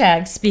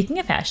hashtag, speaking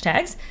of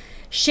hashtags,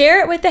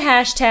 share it with the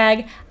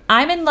hashtag,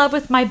 I'm in love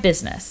with my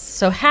business.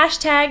 So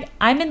hashtag,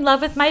 I'm in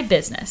love with my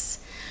business.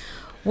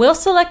 We'll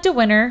select a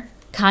winner,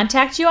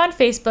 contact you on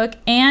Facebook,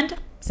 and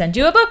send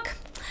you a book.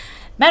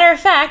 Matter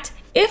of fact,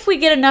 If we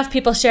get enough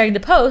people sharing the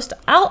post,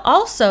 I'll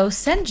also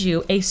send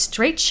you a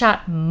Straight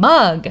Shot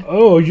mug.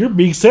 Oh, you're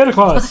being Santa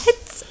Claus.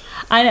 What?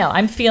 I know.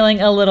 I'm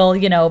feeling a little,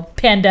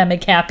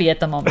 pandemic happy at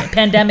the moment.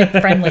 Pandemic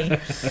friendly.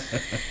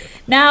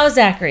 Now,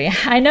 Zachary,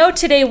 I know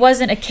today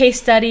wasn't a case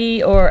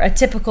study or a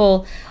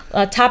typical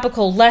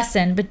topical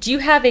lesson, but do you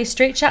have a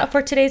straight shot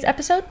for today's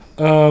episode?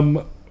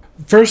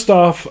 First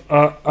off,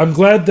 I'm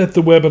glad that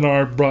the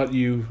webinar brought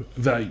you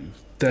value.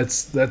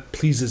 That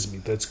pleases me.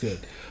 That's good.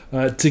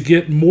 To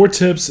get more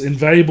tips and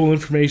valuable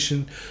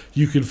information,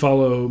 you can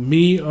follow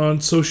me on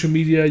social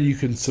media. You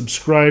can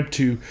subscribe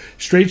to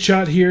Straight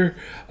Shot here.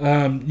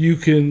 You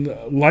can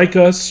like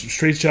us,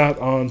 Straight Shot,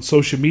 on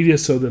social media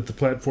so that the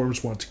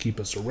platforms want to keep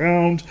us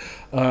around.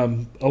 A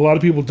lot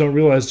of people don't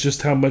realize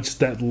just how much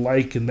that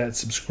like and that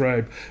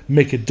subscribe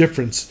make a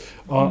difference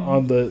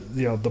on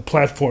the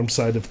platform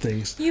side of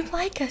things. You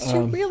like us.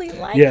 You really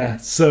like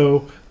us.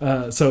 So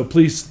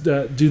please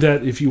do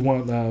that if you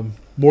want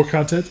more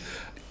content.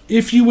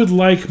 If you would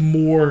like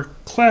more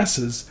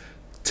classes,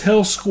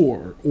 tell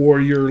SCORE or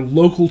your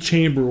local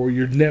chamber or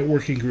your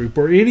networking group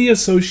or any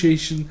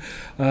association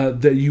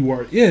that you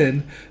are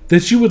in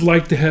that you would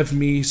like to have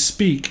me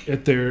speak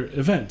at their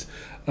event.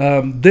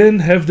 Then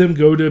have them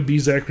go to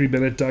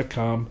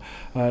bzacharybennett.com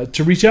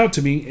to reach out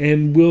to me,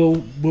 and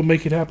we'll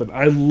make it happen.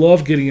 I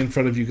love getting in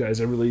front of you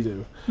guys. I really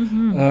do.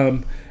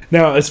 Mm-hmm.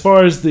 Now, as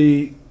far as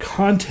the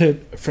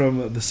content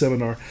from the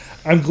seminar,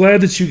 I'm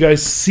glad that you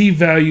guys see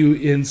value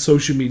in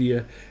social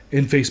media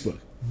and Facebook.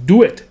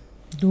 Do it.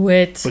 Do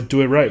it. But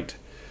do it right.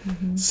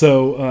 Mm-hmm.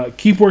 So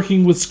keep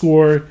working with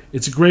SCORE.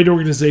 It's a great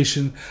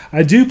organization.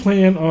 I do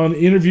plan on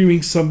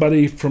interviewing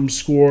somebody from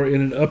SCORE in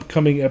an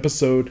upcoming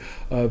episode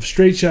of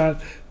Straight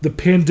Shot. The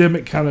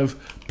pandemic kind of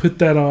put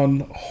that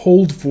on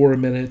hold for a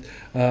minute,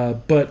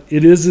 but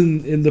it is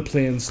in the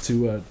plans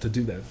to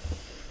do that.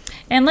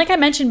 And like I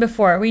mentioned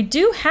before, we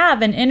do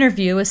have an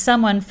interview with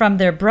someone from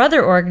their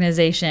brother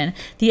organization,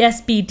 the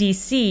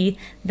SBDC,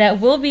 that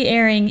will be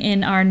airing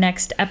in our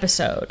next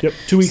episode. Yep,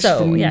 2 weeks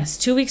from... Yes,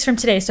 2 weeks from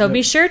today. So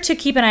Be sure to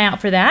keep an eye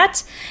out for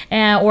that,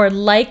 or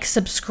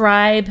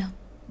subscribe,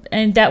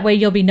 and that way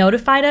you'll be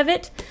notified of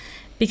it,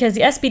 because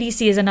the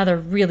SBDC is another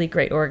really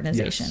great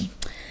organization. Yes.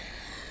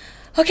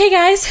 Okay,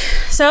 guys,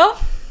 so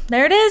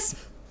there it is.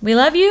 We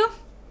love you.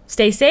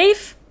 Stay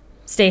safe.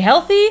 Stay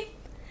healthy.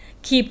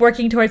 Keep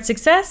working towards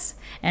success.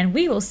 And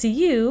we will see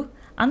you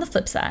on the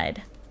flip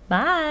side.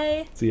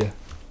 Bye. See ya.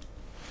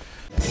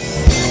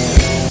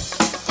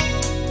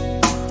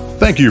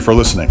 Thank you for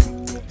listening.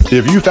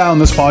 If you found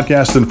this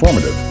podcast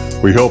informative,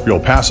 we hope you'll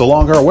pass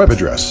along our web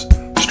address,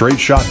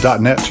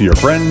 straightshot.net, to your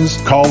friends,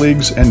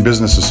 colleagues, and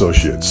business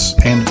associates.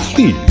 And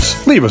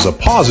please leave us a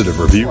positive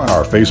review on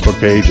our Facebook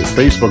page at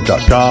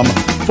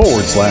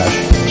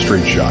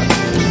facebook.com/straightshot.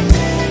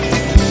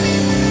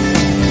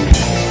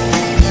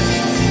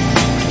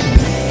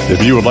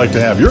 If you would like to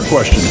have your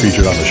question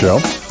featured on the show,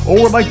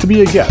 or would like to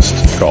be a guest,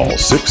 call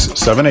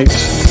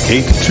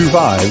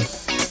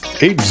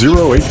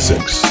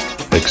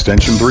 678-825-8086,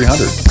 extension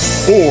 300.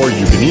 Or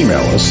you can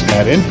email us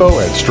at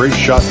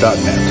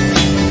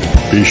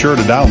info@straightshot.net. Be sure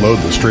to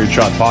download the Straight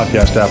Shot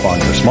podcast app on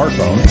your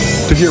smartphone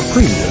to hear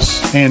previous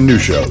and new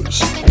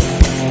shows.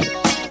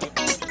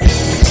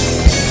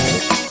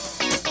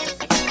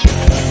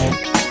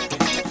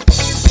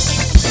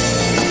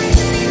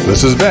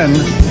 This has been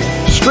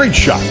Straight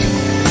Shot.